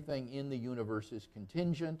everything in the universe is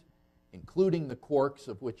contingent, including the quarks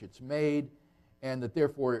of which it's made, and that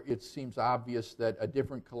therefore it seems obvious that a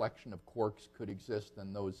different collection of quarks could exist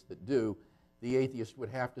than those that do. The atheist would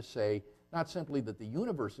have to say not simply that the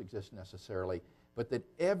universe exists necessarily, but that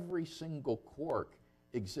every single quark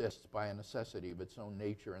exists by a necessity of its own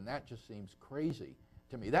nature, and that just seems crazy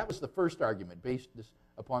to me. That was the first argument, based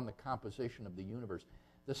upon the composition of the universe.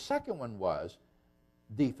 The second one was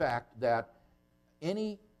the fact that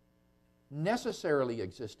any necessarily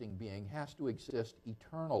existing being has to exist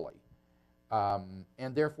eternally.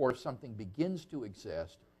 And therefore, if something begins to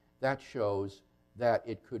exist, that shows that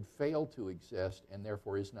it could fail to exist and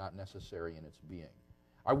therefore is not necessary in its being.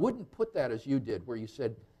 I wouldn't put that as you did, where you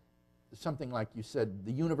said something like you said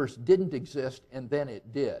the universe didn't exist and then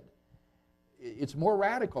it did. It's more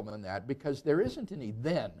radical than that, because there isn't any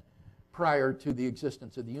then prior to the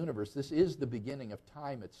existence of the universe. This is the beginning of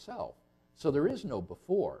time itself. So there is no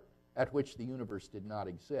before at which the universe did not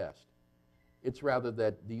exist. It's rather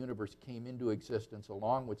that the universe came into existence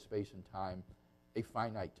along with space and time a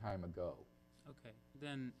finite time ago. Okay,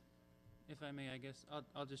 then, if I may, I guess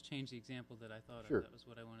I'll just change the example that I thought Sure. of. That was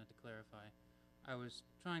what I wanted to clarify. I was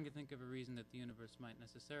trying to think of a reason that the universe might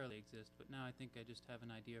necessarily exist, but now I think I just have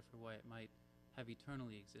an idea for why it might have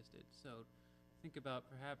eternally existed. So, think about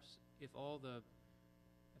perhaps if all the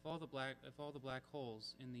black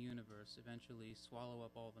holes in the universe eventually swallow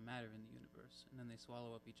up all the matter in the universe, and then they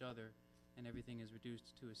swallow up each other, and everything is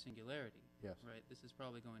reduced to a singularity. Yes. Right. This is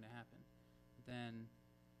probably going to happen. Then,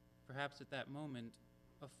 perhaps at that moment,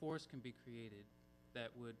 a force can be created that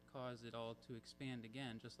would cause it all to expand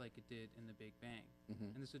again, just like it did in the Big Bang.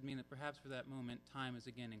 Mm-hmm. And this would mean that perhaps for that moment, time is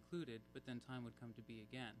again included, but then time would come to be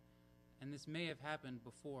again. And this may have happened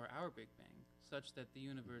before our Big Bang, such that the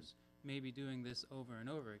universe may be doing this over and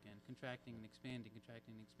over again, contracting and expanding,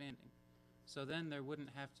 contracting and expanding. So then there wouldn't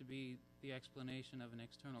have to be the explanation of an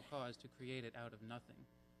external cause to create it out of nothing.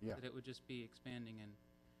 Yeah. That it would just be expanding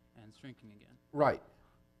and shrinking again. Right.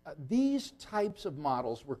 These types of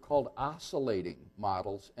models were called oscillating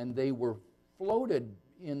models, and they were floated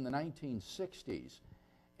in the 1960s.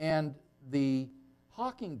 And the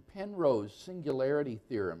Hawking-Penrose singularity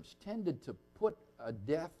theorems tended to put a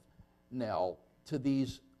death knell to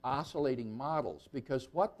these oscillating models, because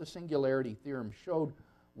what the singularity theorem showed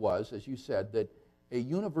was, as you said, that a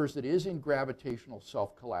universe that is in gravitational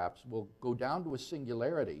self-collapse will go down to a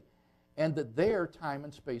singularity, and that there time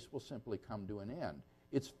and space will simply come to an end.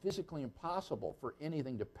 It's physically impossible for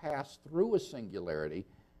anything to pass through a singularity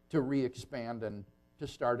to re-expand and to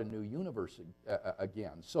start a new universe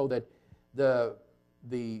again. So that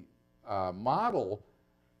the model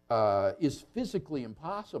is physically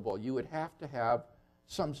impossible. You would have to have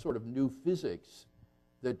some sort of new physics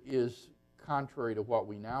that is contrary to what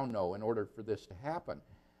we now know in order for this to happen.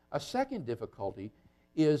 A second difficulty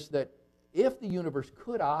is that if the universe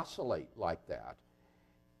could oscillate like that,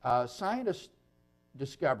 scientists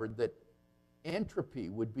discovered that entropy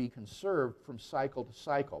would be conserved from cycle to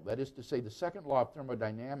cycle. That is to say, the second law of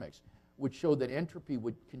thermodynamics would show that entropy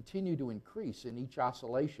would continue to increase in each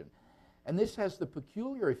oscillation. And this has the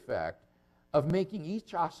peculiar effect of making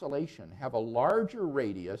each oscillation have a larger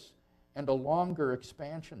radius and a longer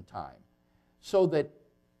expansion time, so that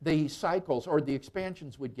the cycles or the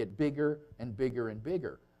expansions would get bigger and bigger and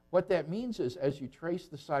bigger. What that means is, as you trace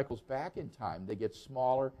the cycles back in time, they get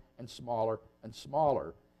smaller and smaller and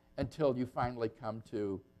smaller until you finally come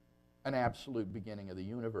to an absolute beginning of the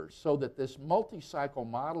universe. So that this multi-cycle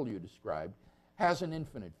model you described has an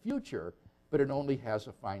infinite future, but it only has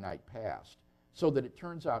a finite past. So that it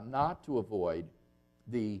turns out not to avoid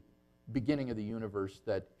the beginning of the universe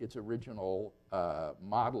that its original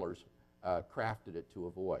modelers crafted it to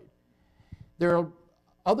avoid. There are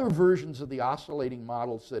other versions of the oscillating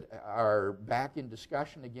models that are back in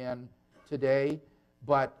discussion again today,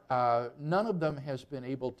 but none of them has been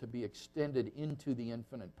able to be extended into the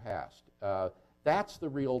infinite past. That's the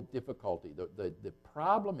real difficulty. The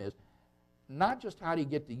problem is not just how do you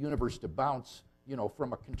get the universe to bounce,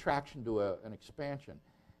 from a contraction to an expansion,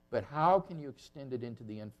 but how can you extend it into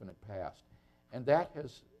the infinite past? And that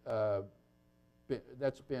has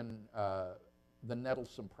that's been the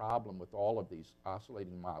nettlesome problem with all of these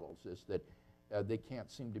oscillating models, is that they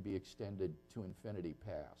can't seem to be extended to infinity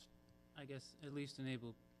past. I guess at least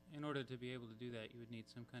in order to be able to do that, you would need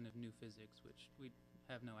some kind of new physics, which we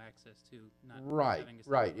have no access to.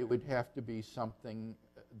 Right. It would have to be something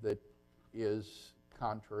that is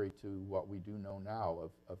contrary to what we do know now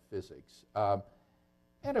of physics.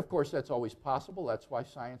 And of course, that's always possible. That's why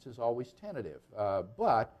science is always tentative.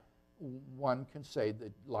 But one can say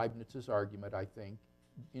that Leibniz's argument, I think,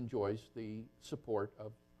 enjoys the support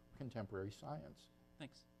of contemporary science.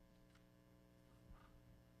 Thanks.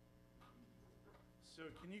 So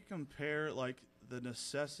can you compare, like, the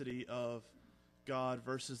necessity of God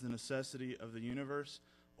versus the necessity of the universe?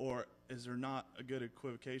 Or is there not a good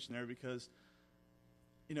equivocation there? Because,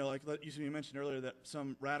 like you mentioned earlier that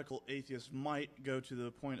some radical atheists might go to the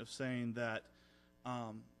point of saying that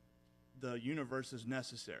the universe is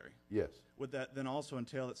necessary. Yes. Would that then also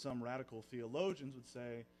entail that some radical theologians would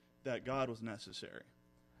say that God was necessary?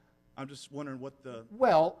 I'm just wondering what the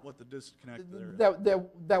disconnect there is.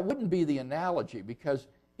 That wouldn't be the analogy, because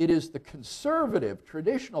it is the conservative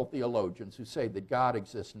traditional theologians who say that God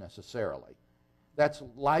exists necessarily. That's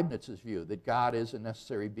Leibniz's view, that God is a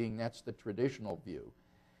necessary being. That's the traditional view.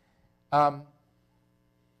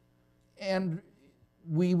 And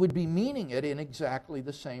we would be meaning it in exactly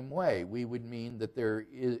the same way. We would mean that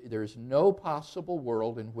there's no possible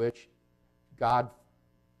world in which God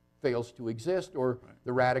fails to exist, or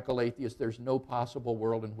the radical atheist, there's no possible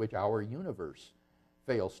world in which our universe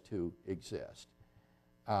fails to exist.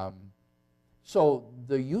 So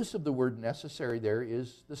the use of the word necessary there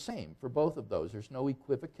is the same for both of those. There's no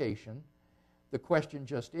equivocation. The question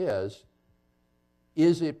just is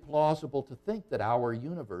it plausible to think that our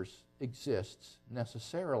universe exists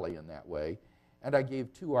necessarily in that way? And I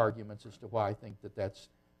gave two arguments as to why I think that that's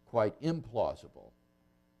quite implausible.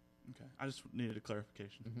 Okay, I just needed a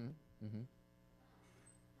clarification. Mm-hmm. Mm-hmm.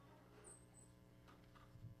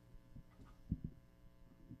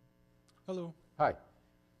 Hello. Hi.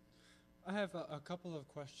 I have a couple of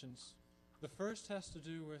questions. The first has to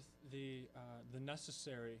do with the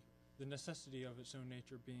necessity of its own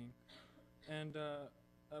nature being. And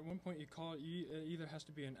at one point you call it either has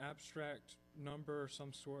to be an abstract number of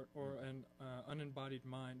some sort or an unembodied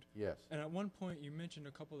mind. Yes. And at one point you mentioned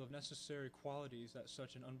a couple of necessary qualities that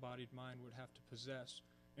such an unembodied mind would have to possess,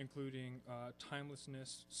 including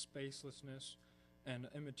timelessness, spacelessness, and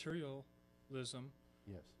immaterialism.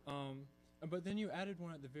 Yes. But then you added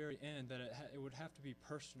one at the very end that it would have to be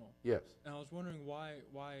personal. Yes. And I was wondering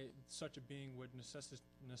why such a being would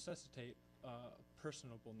necessitate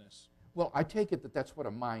personableness. Well, I take it that that's what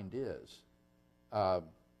a mind is.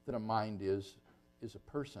 That a mind is a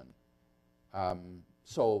person.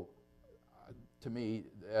 So, to me,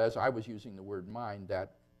 as I was using the word mind,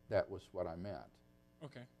 that was what I meant.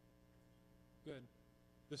 Okay. Good.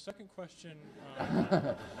 The second question.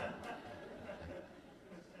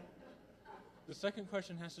 The second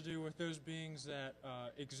question has to do with those beings that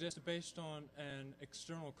exist based on an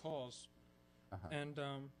external cause. Uh-huh. And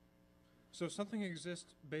so if something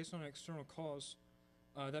exists based on an external cause,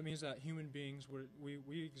 that means that human beings,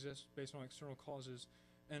 we exist based on external causes.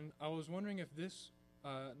 And I was wondering if this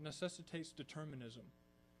necessitates determinism.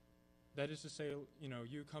 That is to say,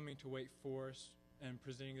 you coming to Wake Forest and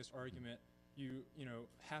presenting this argument,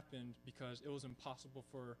 happened because it was impossible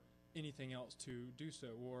for anything else to do so,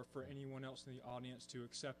 or for anyone else in the audience to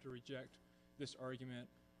accept or reject this argument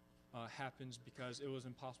happens because it was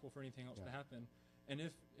impossible for anything else to happen. And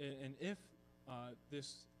if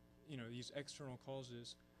this these external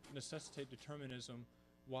causes necessitate determinism,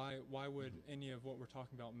 why would any of what we're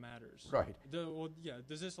talking about matters? Right.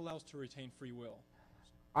 Does this allow us to retain free will?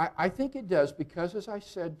 I think it does because, as I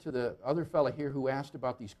said to the other fellow here who asked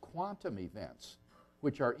about these quantum events,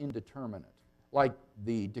 which are indeterminate, like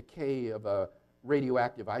the decay of a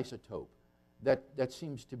radioactive isotope, that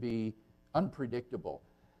seems to be unpredictable.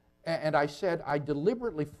 And I said I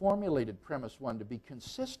deliberately formulated premise one to be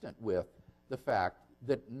consistent with the fact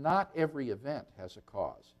that not every event has a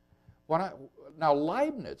cause. Now,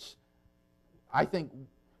 Leibniz, I think,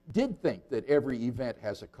 did think that every event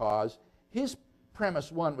has a cause. His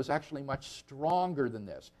premise one was actually much stronger than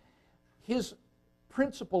this. His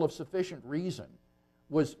principle of sufficient reason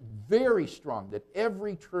was very strong, that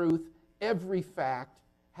every truth, every fact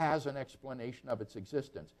has an explanation of its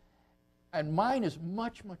existence. And mine is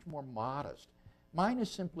much, much more modest. Mine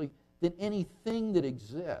is simply that anything that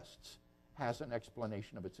exists has an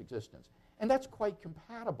explanation of its existence. And that's quite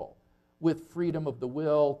compatible with freedom of the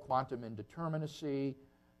will, quantum indeterminacy,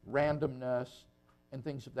 randomness, and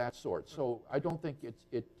things of that sort. So I don't think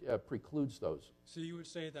it precludes those. So you would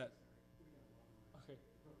say that. Okay.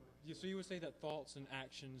 So you would say that thoughts and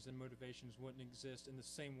actions and motivations wouldn't exist in the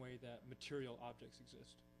same way that material objects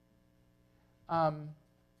exist.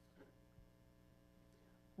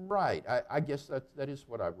 Right. I guess that is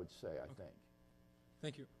what I would say, I think.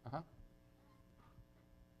 Thank you. Uh-huh.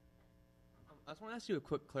 I just want to ask you a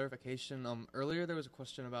quick clarification. Earlier there was a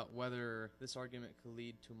question about whether this argument could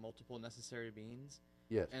lead to multiple necessary beings.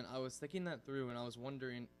 Yes. And I was thinking that through, and I was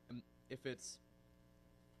wondering if it's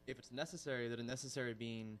necessary that a necessary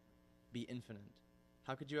being be infinite.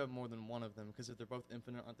 How could you have more than one of them? Because if they're both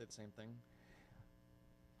infinite, aren't they the same thing?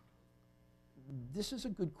 This is a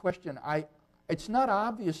good question. It's not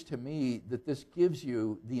obvious to me that this gives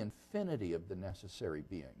you the infinity of the necessary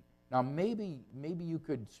being. Now, maybe you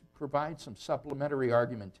could provide some supplementary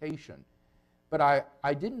argumentation, but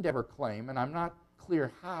I didn't ever claim, and I'm not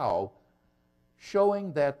clear how,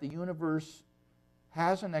 showing that the universe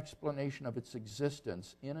has an explanation of its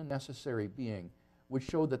existence in a necessary being would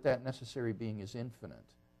show that that necessary being is infinite.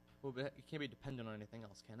 Well, but it can't be dependent on anything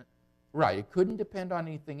else, can it? Right. It couldn't depend on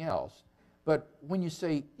anything else. But when you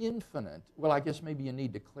say infinite, well, I guess maybe you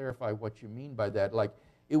need to clarify what you mean by that. Like,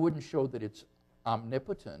 it wouldn't show that it's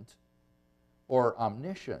omnipotent or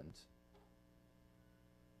omniscient,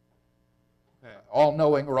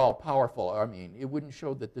 all-knowing or all-powerful. I mean, it wouldn't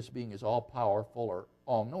show that this being is all-powerful or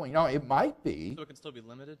all-knowing. Now, it might be. So it can still be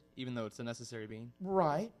limited, even though it's a necessary being?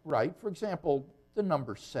 Right, right. For example, the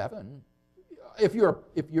number 7. If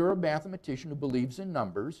you're a mathematician who believes in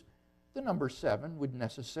numbers, the number 7 would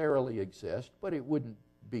necessarily exist, but it wouldn't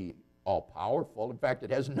be all-powerful. In fact,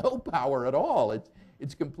 it has no power at all.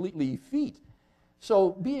 It's completely effete.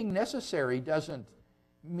 So being necessary doesn't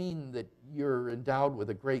mean that you're endowed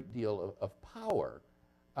with a great deal of power,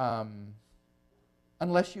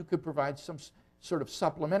 unless you could provide some sort of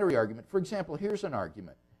supplementary argument. For example, here's an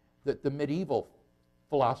argument that the medieval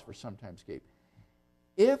philosophers sometimes gave.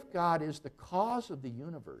 If God is the cause of the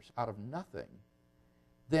universe out of nothing,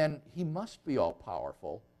 then he must be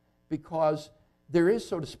all-powerful, because there is,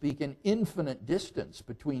 so to speak, an infinite distance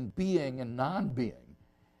between being and non-being.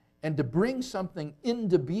 And to bring something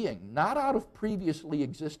into being, not out of previously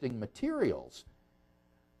existing materials,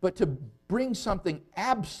 but to bring something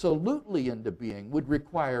absolutely into being would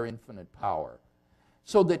require infinite power.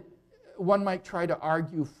 So that one might try to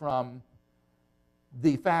argue from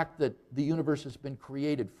the fact that the universe has been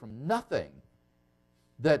created from nothing,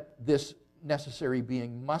 that this necessary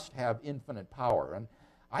being must have infinite power. And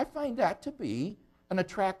I find that to be an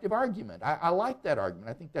attractive argument. I like that argument.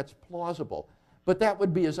 I think that's plausible. But that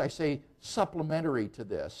would be, as I say, supplementary to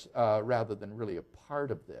this rather than really a part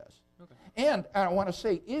of this. Okay. And I want to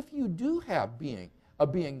say, if you do have a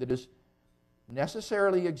being that is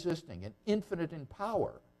necessarily existing and infinite in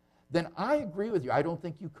power, then I agree with you. I don't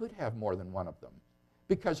think you could have more than one of them.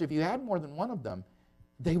 Because if you had more than one of them,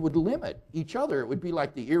 they would limit each other. It would be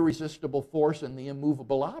like the irresistible force and the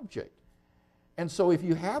immovable object. And so if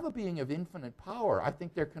you have a being of infinite power, I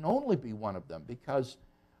think there can only be one of them, because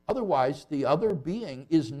otherwise the other being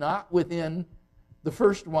is not within the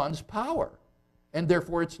first one's power. And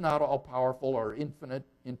therefore it's not all-powerful or infinite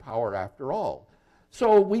in power after all.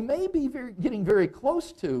 So we may be getting very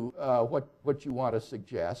close to what you want to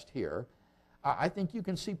suggest here. I think you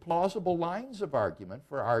can see plausible lines of argument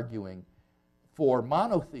for arguing for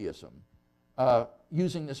monotheism,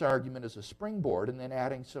 using this argument as a springboard and then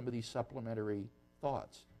adding some of these supplementary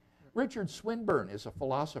thoughts. Richard Swinburne is a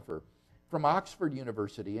philosopher from Oxford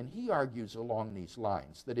University, and he argues along these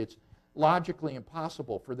lines, that it's logically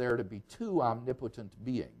impossible for there to be two omnipotent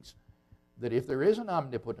beings. That if there is an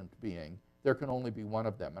omnipotent being, there can only be one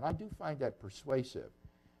of them. And I do find that persuasive.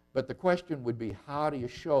 But the question would be, how do you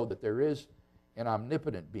show that there is an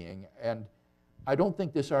omnipotent being? And I don't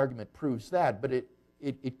think this argument proves that, but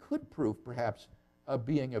it could prove perhaps a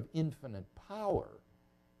being of infinite power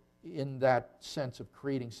in that sense of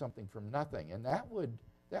creating something from nothing. And that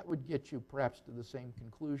would get you perhaps to the same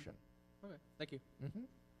conclusion. Okay, thank you. Mm-hmm.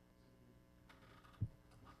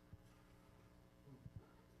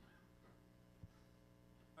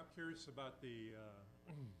 I'm curious about the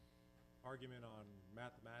argument on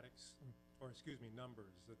mathematics, or excuse me,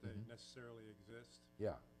 numbers, that they necessarily exist.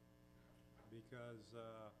 Yeah. Because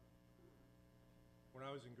when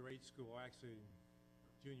I was in grade school, actually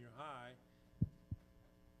junior high,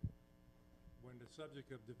 when the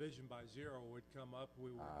subject of division by zero would come up,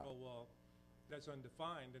 we would go, well, that's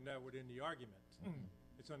undefined, and that would end the argument.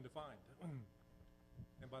 It's undefined.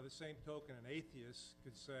 And by the same token, an atheist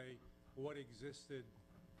could say, what existed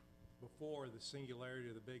before the singularity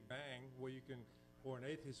of the Big Bang? Well, you can, or an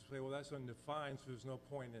atheist would say, well, that's undefined, so there's no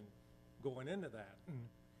point in going into that.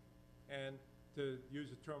 And to use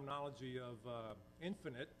the terminology of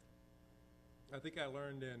infinite, I think I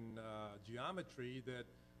learned in geometry that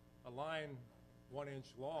a line 1 inch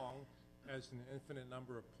long has an infinite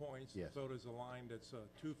number of points. Yes. So does a line that's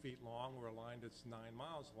 2 feet long or a line that's 9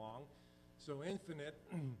 miles long. So infinite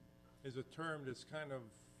is a term that's kind of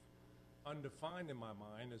undefined in my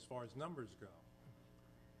mind as far as numbers go.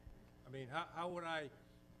 I mean, how would I,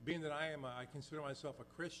 being that I consider myself a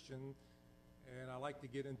Christian, and I like to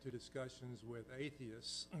get into discussions with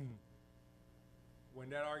atheists, when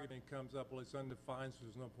that argument comes up, well, it's undefined, so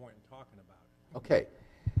there's no point in talking about it. Okay.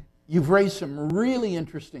 You've raised some really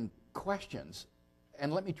interesting questions,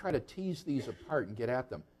 and let me try to tease these apart and get at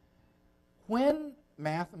them. When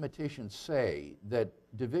mathematicians say that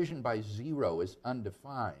division by zero is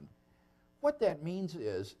undefined, what that means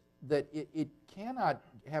is that it cannot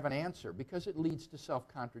have an answer because it leads to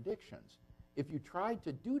self-contradictions. If you try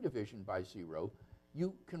to do division by zero,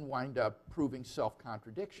 you can wind up proving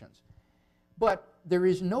self-contradictions. But there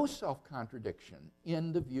is no self-contradiction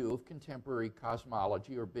in the view of contemporary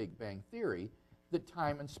cosmology or Big Bang theory that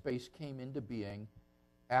time and space came into being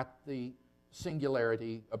at the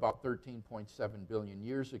singularity about 13.7 billion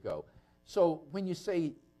years ago. So when you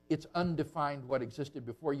say it's undefined what existed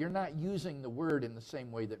before, you're not using the word in the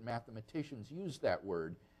same way that mathematicians use that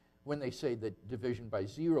word when they say that division by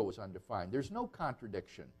zero is undefined. There's no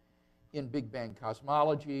contradiction in Big Bang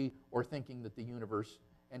cosmology or thinking that the universe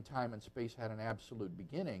and time and space had an absolute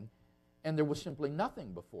beginning, and there was simply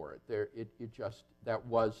nothing before it. That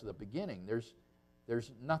was the beginning.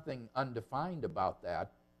 There's nothing undefined about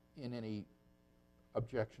that in any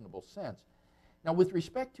objectionable sense. Now, with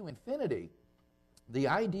respect to infinity, the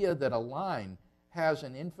idea that a line has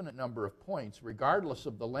an infinite number of points regardless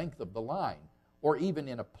of the length of the line, or even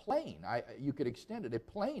in a plane, you could extend it. A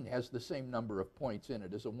plane has the same number of points in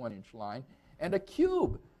it as a 1 inch line, and a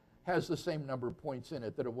cube has the same number of points in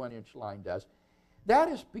it that a 1 inch line does. That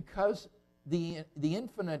is because the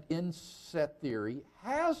infinite in set theory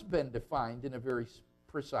has been defined in a very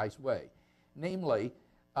precise way. Namely,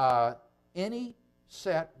 any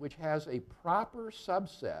set which has a proper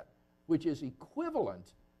subset which is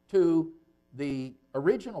equivalent to the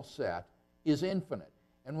original set is infinite.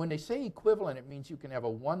 And when they say equivalent, it means you can have a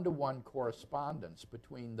one-to-one correspondence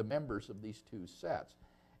between the members of these two sets.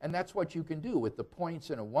 And that's what you can do with the points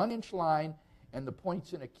in a 1 inch line and the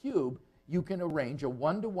points in a cube. You can arrange a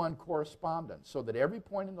one-to-one correspondence so that every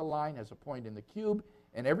point in the line has a point in the cube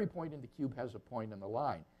and every point in the cube has a point in the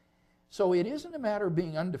line. So it isn't a matter of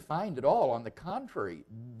being undefined at all. On the contrary,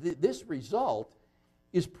 this result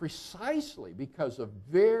is precisely because of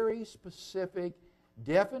very specific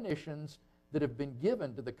definitions that have been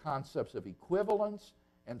given to the concepts of equivalence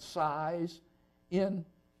and size in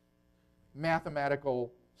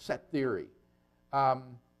mathematical set theory.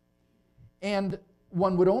 And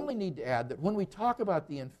one would only need to add that when we talk about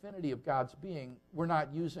the infinity of God's being, we're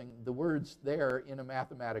not using the words there in a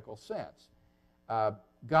mathematical sense.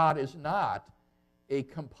 God is not a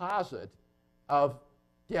composite of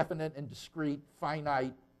definite and discrete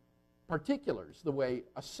finite particulars the way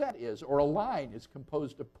a set is, or a line is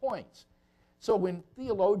composed of points. So when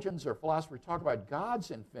theologians or philosophers talk about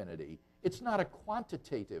God's infinity, it's not a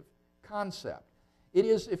quantitative concept. It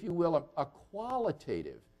is, if you will, a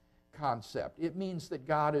qualitative concept. It means that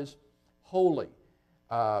God is holy,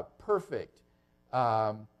 perfect,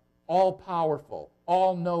 all-powerful,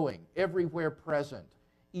 all-knowing, everywhere present,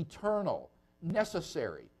 eternal,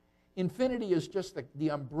 necessary. infinity is just the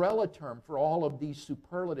umbrella term for all of these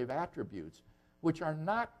superlative attributes, which are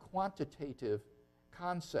not quantitative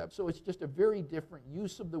concepts. So it's just a very different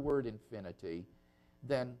use of the word infinity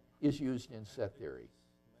than is used in set theory.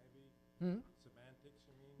 Maybe semantics,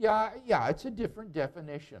 you mean? Yeah, it's a different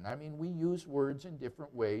definition. I mean, we use words in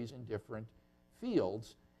different ways in different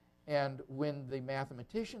fields. And when the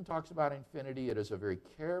mathematician talks about infinity, it is a very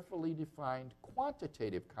carefully defined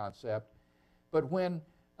quantitative concept. But when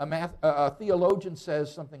a theologian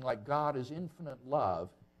says something like God is infinite love,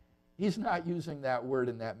 he's not using that word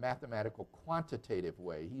in that mathematical quantitative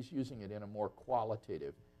way. He's using it in a more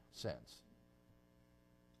qualitative sense.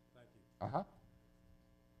 Thank you. Uh-huh.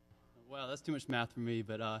 Wow, that's too much math for me,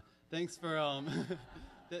 but thanks for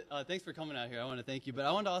thanks for coming out here. I want to thank you. But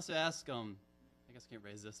I wanted to also ask, I guess I can't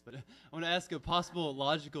raise this, but I want to ask a possible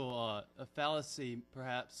logical fallacy,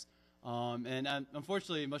 perhaps. And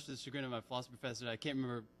unfortunately, much to the chagrin of my philosophy professor, I can't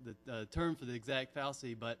remember the term for the exact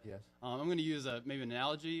fallacy, but yes. I'm going to use maybe an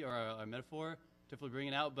analogy or a metaphor to hopefully bring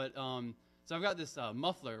it out. But so I've got this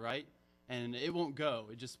muffler, right? And it won't go.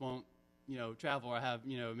 It just won't, travel. Or I have,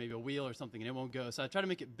 maybe a wheel or something, and it won't go. So I try to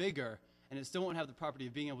make it bigger, and it still won't have the property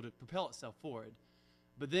of being able to propel itself forward.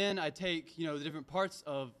 But then I take, the different parts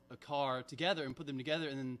of a car together and put them together,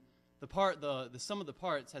 and then the sum of the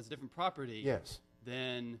parts has a different property Yes.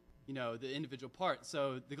 than the individual parts.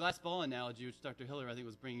 So the glass ball analogy, which Dr. Hiller I think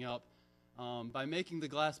was bringing up, by making the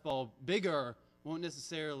glass ball bigger won't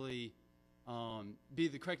necessarily be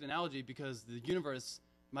the correct analogy, because the universe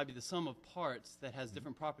might be the sum of parts that has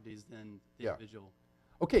different properties than the individual.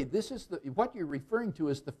 Okay, this is what you're referring to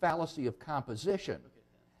is the fallacy of composition.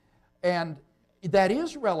 And that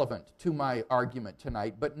is relevant to my argument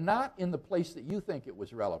tonight, but not in the place that you think it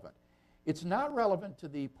was relevant. It's not relevant to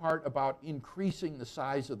the part about increasing the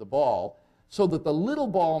size of the ball so that the little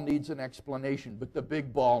ball needs an explanation, but the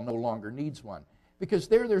big ball no longer needs one. Because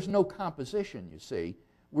there's no composition, you see.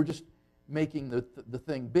 We're just making the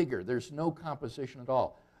thing bigger. There's no composition at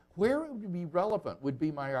all. Where it would be relevant would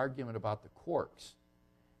be my argument about the quarks.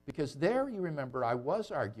 Because there, you remember, I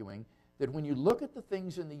was arguing that when you look at the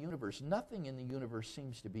things in the universe, nothing in the universe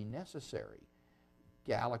seems to be necessary.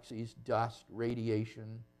 Galaxies, dust,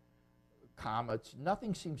 radiation, comets,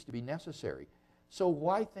 nothing seems to be necessary. So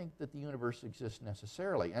why think that the universe exists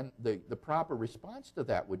necessarily? And the proper response to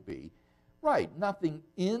that would be, right, nothing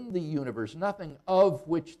in the universe, nothing of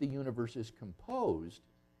which the universe is composed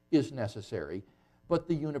is necessary, but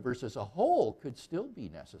the universe as a whole could still be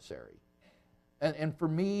necessary. And for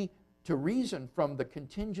me to reason from the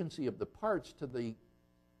contingency of the parts to the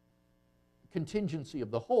contingency of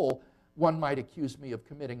the whole, one might accuse me of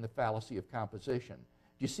committing the fallacy of composition.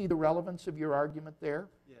 Do you see the relevance of your argument there?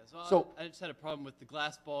 Yeah, so I just had a problem with the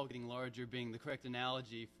glass ball getting larger being the correct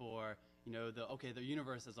analogy for, the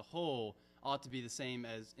universe as a whole ought to be the same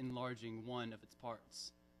as enlarging one of its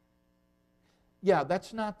parts. Yeah,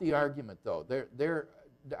 that's not the argument, though.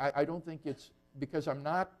 I don't think it's, because I'm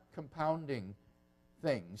not compounding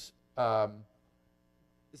things.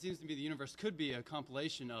 It seems to me the universe could be a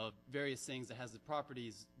compilation of various things that has the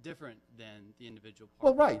properties different than the individual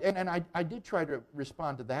parts. Well, right, and I did try to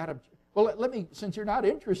respond to that. Well, let me, since you're not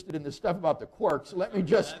interested in the stuff about the quarks, let me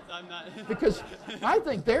just, I'm not because I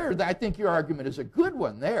think your argument is a good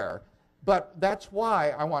one there, but that's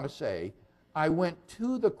why I want to say I went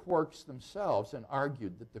to the quarks themselves and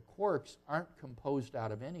argued that the quarks aren't composed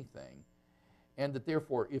out of anything, and that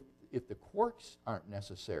therefore if the quarks aren't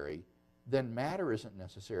necessary, then matter isn't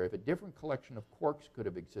necessary. If a different collection of quarks could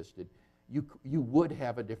have existed, you would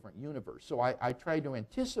have a different universe. So I tried to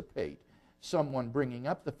anticipate someone bringing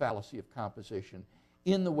up the fallacy of composition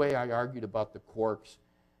in the way I argued about the quarks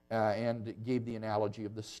and gave the analogy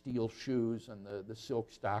of the steel shoes and the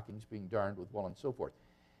silk stockings being darned with wool and so forth.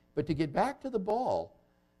 But to get back to the ball,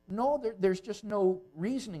 no, there's just no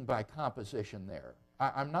reasoning by composition there.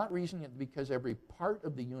 I'm not reasoning it because every part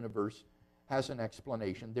of the universe has an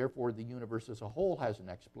explanation. Therefore, the universe as a whole has an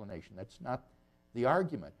explanation. That's not the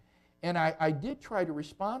argument. And I did try to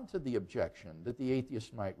respond to the objection that the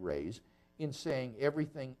atheist might raise in saying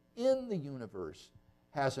everything in the universe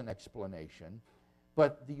has an explanation,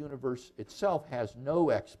 but the universe itself has no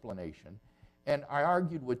explanation. And I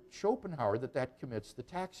argued with Schopenhauer that commits the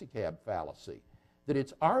taxicab fallacy, that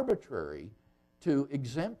it's arbitrary to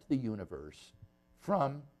exempt the universe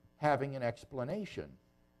from having an explanation.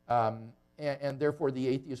 And therefore, the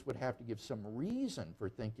atheist would have to give some reason for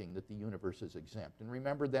thinking that the universe is exempt. And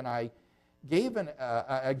remember, then I gave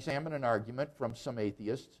examined an argument from some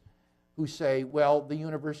atheists who say, well, the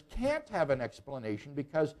universe can't have an explanation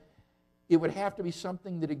because it would have to be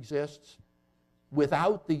something that exists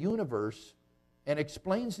without the universe and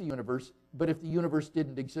explains the universe, but if the universe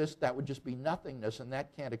didn't exist, that would just be nothingness, and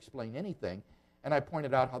that can't explain anything. And I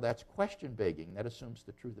pointed out how that's question-begging. That assumes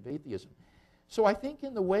the truth of atheism. So I think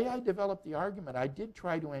in the way I developed the argument, I did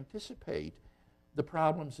try to anticipate the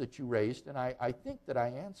problems that you raised, and I think that I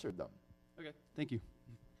answered them. Okay, thank you.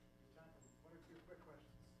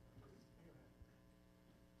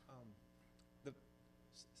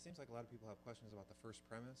 Seems like a lot of people have questions about the first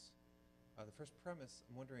premise. The first premise,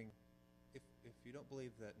 I'm wondering if you don't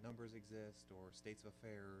believe that numbers exist or states of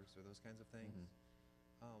affairs or those kinds of things,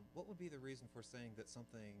 what would be the reason for saying that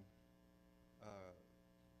something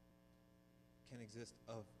can exist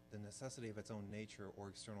of the necessity of its own nature or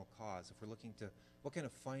external cause? If we're looking to, what kind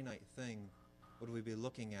of finite thing would we be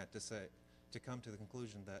looking at to come to the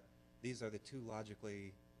conclusion that these are the two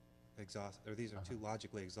logically two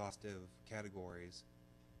logically exhaustive categories?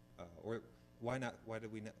 Or why not? Why do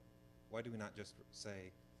we not just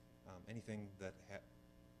say anything that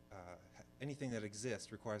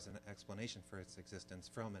exists requires an explanation for its existence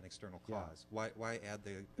from an external cause? Why add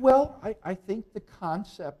the? Well, I think the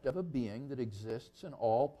concept of a being that exists in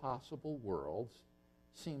all possible worlds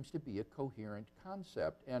seems to be a coherent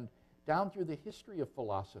concept. And down through the history of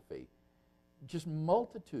philosophy, just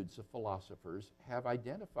multitudes of philosophers have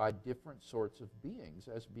identified different sorts of beings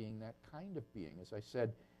as being that kind of being. As I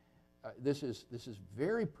said, this is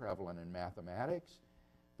very prevalent in mathematics,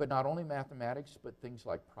 but not only mathematics, but things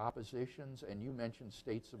like propositions, and you mentioned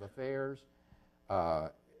states of affairs,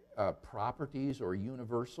 properties or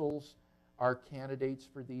universals are candidates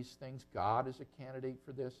for these things. God is a candidate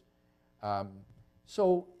for this.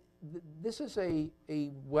 This is a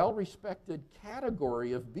well-respected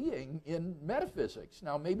category of being in metaphysics.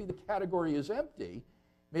 Now, maybe the category is empty,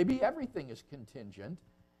 maybe everything is contingent,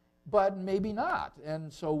 but maybe not.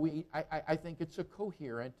 And so I think it's a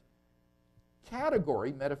coherent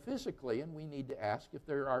category metaphysically, and we need to ask if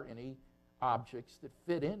there are any objects that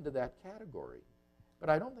fit into that category.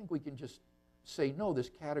 But I don't think we can just say, no, this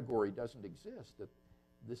category doesn't exist, that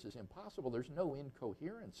this is impossible. There's no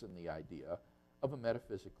incoherence in the idea of a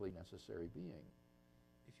metaphysically necessary being.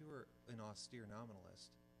 If you were an austere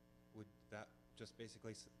nominalist, would that just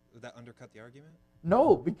basically, would that undercut the argument?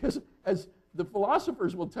 No, because as the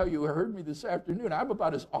philosophers will tell you who heard me this afternoon, I'm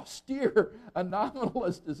about as austere a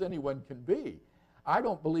nominalist as anyone can be. I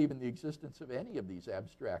don't believe in the existence of any of these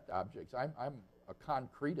abstract objects. I'm a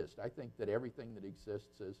concretist. I think that everything that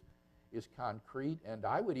exists is concrete, and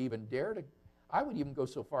I would even go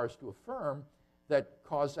so far as to affirm that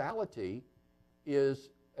causality is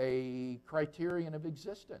a criterion of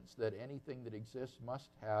existence, that anything that exists must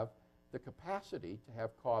have the capacity to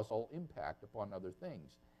have causal impact upon other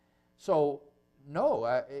things. So, no,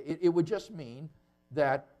 it would just mean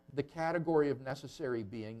that the category of necessary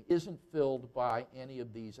being isn't filled by any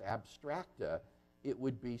of these abstracta. It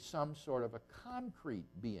would be some sort of a concrete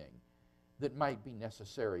being that might be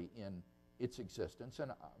necessary in its existence.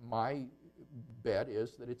 And my bet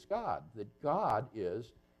is that it's God, that God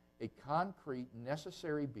is a concrete,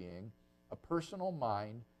 necessary being, a personal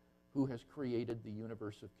mind who has created the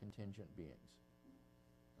universe of contingent beings.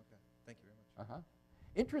 Okay, thank you very much.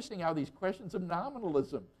 Interesting how these questions of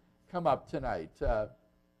nominalism come up tonight.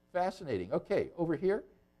 Fascinating. Okay, over here.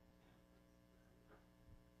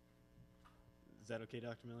 Is that okay,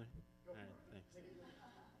 Dr. Miller? All right, thanks.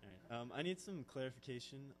 All right. I need some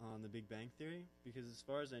clarification on the Big Bang Theory, because as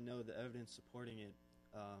far as I know, the evidence supporting it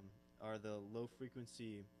are the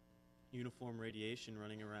low-frequency uniform radiation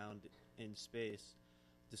running around in space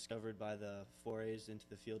discovered by the forays into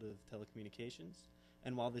the field of telecommunications.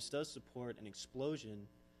 And while this does support an explosion,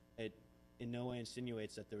 it in no way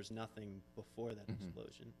insinuates that there was nothing before that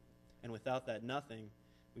explosion. And without that nothing,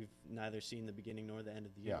 we've neither seen the beginning nor the end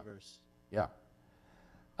of the universe. Yeah.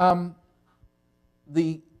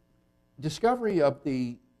 The discovery of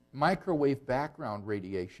the microwave background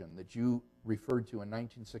radiation that you referred to in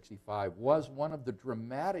 1965 was one of the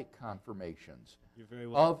dramatic confirmations. You're very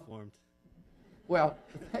well informed. Well,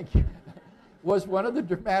 thank you. Was one of the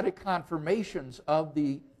dramatic confirmations of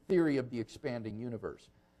the theory of the expanding universe.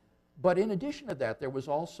 But in addition to that, there was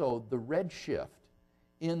also the redshift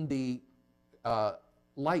in the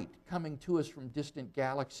light coming to us from distant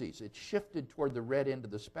galaxies. It shifted toward the red end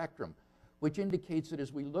of the spectrum, which indicates that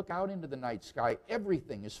as we look out into the night sky,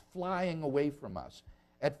 everything is flying away from us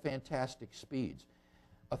at fantastic speeds.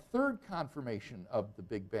 A third confirmation of the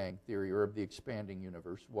Big Bang Theory, or of the expanding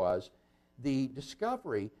universe, was the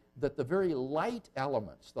discovery that the very light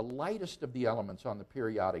elements, the lightest of the elements on the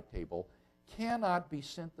periodic table, cannot be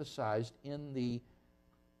synthesized in the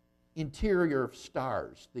interior of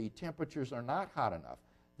stars. The temperatures are not hot enough.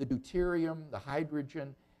 The deuterium, the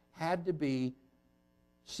hydrogen, had to be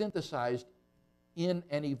synthesized in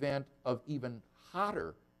an event of even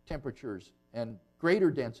hotter temperatures and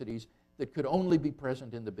greater densities that could only be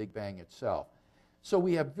present in the Big Bang itself. So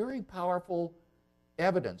we have very powerful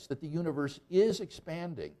evidence that the universe is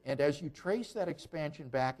expanding, and as you trace that expansion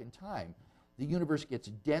back in time, the universe gets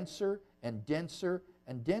denser and denser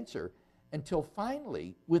and denser until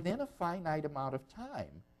finally, within a finite amount of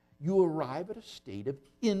time, you arrive at a state of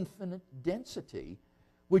infinite density,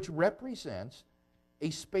 which represents a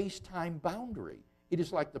space-time boundary. It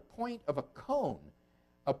is like the point of a cone.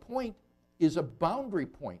 A point is a boundary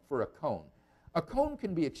point for a cone. A cone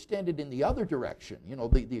can be extended in the other direction,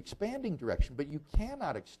 the expanding direction, but you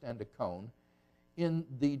cannot extend a cone in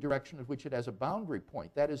the direction at which it has a boundary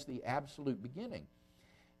point. That is the absolute beginning.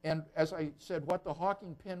 And as I said, what the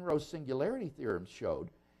Hawking-Penrose singularity theorem showed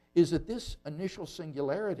is that this initial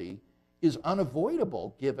singularity is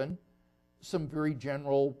unavoidable given some very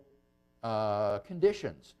general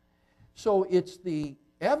conditions. So it's the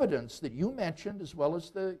evidence that you mentioned, as well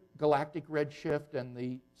as the galactic redshift and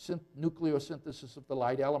the nucleosynthesis of the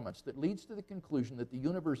light elements, that leads to the conclusion that the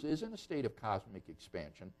universe is in a state of cosmic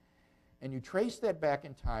expansion. And you trace that back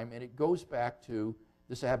in time, and it goes back to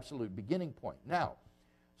this absolute beginning point. Now,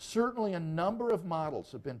 certainly a number of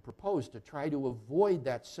models have been proposed to try to avoid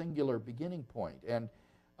that singular beginning point, and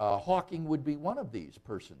Hawking would be one of these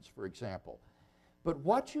persons, for example. But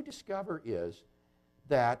what you discover is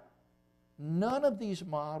that none of these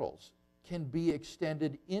models can be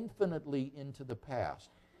extended infinitely into the past.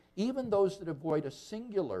 Even those that avoid a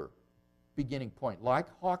singular beginning point, like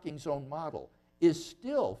Hawking's own model, is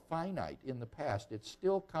still finite in the past. It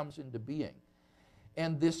still comes into being.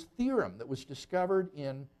 And this theorem that was discovered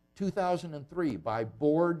in 2003 by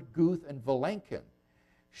Borde, Guth, and Vilenkin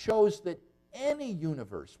shows that any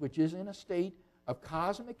universe which is in a state of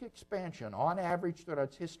cosmic expansion on average throughout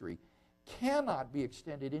its history cannot be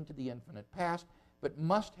extended into the infinite past, but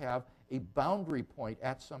must have a boundary point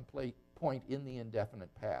at some point in the indefinite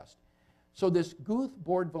past. So this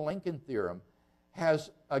Guth-Borde-Vilenkin theorem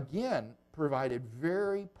has, again, provided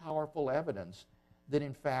very powerful evidence that,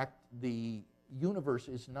 in fact, the universe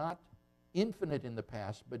is not infinite in the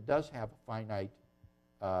past, but does have a finite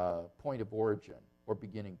point of origin or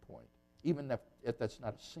beginning point, even if that's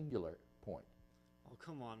not a singular point. Oh,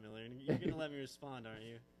 come on, Miller. You're going to let me respond, aren't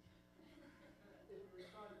you?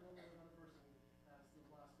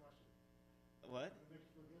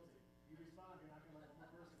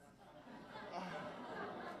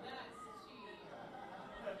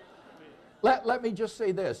 What? Let me just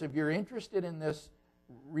say this. If you're interested in this,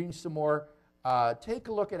 reading some more, take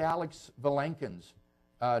a look at Alex Vilenkin's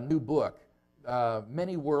new book,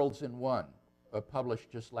 Many Worlds in One, published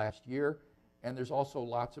just last year. And there's also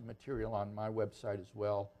lots of material on my website as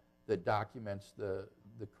well that documents the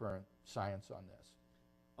current science on this.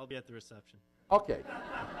 I'll be at the reception. Okay.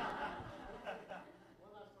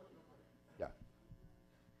 Yeah.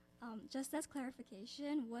 Just as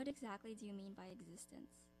clarification, what exactly do you mean by existence?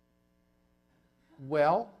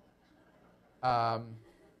 Well, I'm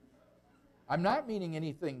not meaning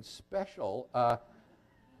anything special.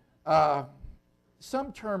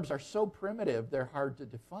 Some terms are so primitive they're hard to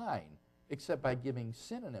define, except by giving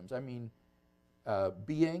synonyms. I mean,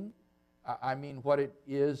 being. I mean what it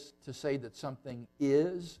is to say that something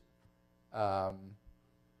is. Can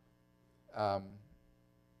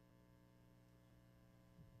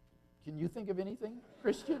you think of anything,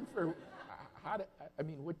 Christian, for I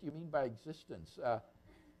mean, what do you mean by existence?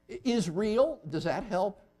 Is real? Does that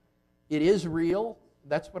help? It is real?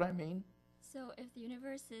 That's what I mean? So if the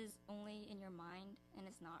universe is only in your mind and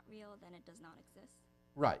it's not real, then it does not exist?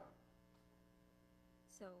 Right.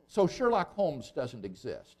 So Sherlock Holmes doesn't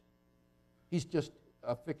exist. He's just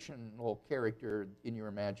a fictional character in your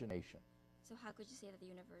imagination. So how could you say that the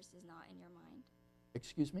universe is not in your mind?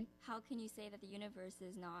 Excuse me? How can you say that the universe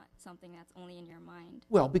is not something that's only in your mind?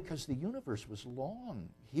 Well, because the universe was long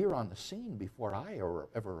here on the scene before I ever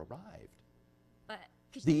arrived. But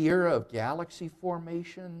the era of galaxy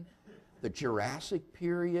formation, the Jurassic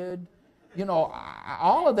period, you know,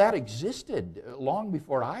 all of that existed long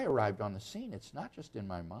before I arrived on the scene. It's not just in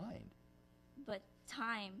my mind. But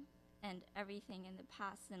time and everything in the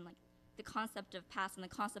past and like the concept of past and the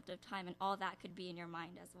concept of time and all that could be in your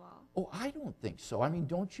mind as well. Oh, I don't think so. I mean,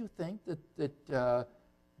 don't you think that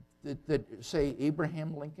say,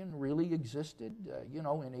 Abraham Lincoln really existed, you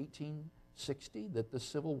know, in 1860, that the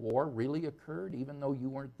Civil War really occurred, even though you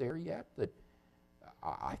weren't there yet? That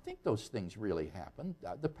I think those things really happened.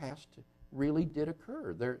 The past really did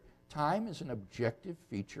occur. Time is an objective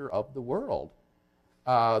feature of the world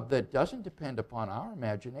that doesn't depend upon our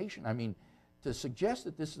imagination. I mean, to suggest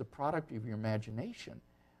that this is a product of your imagination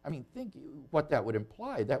I mean, think what that would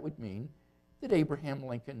imply. That would mean that Abraham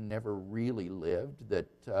Lincoln never really lived, that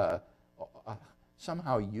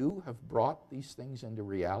somehow you have brought these things into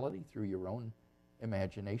reality through your own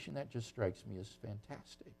imagination. That just strikes me as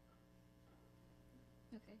fantastic.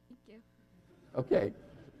 Okay, thank you. Okay.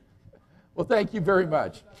 Well, thank you very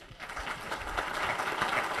much.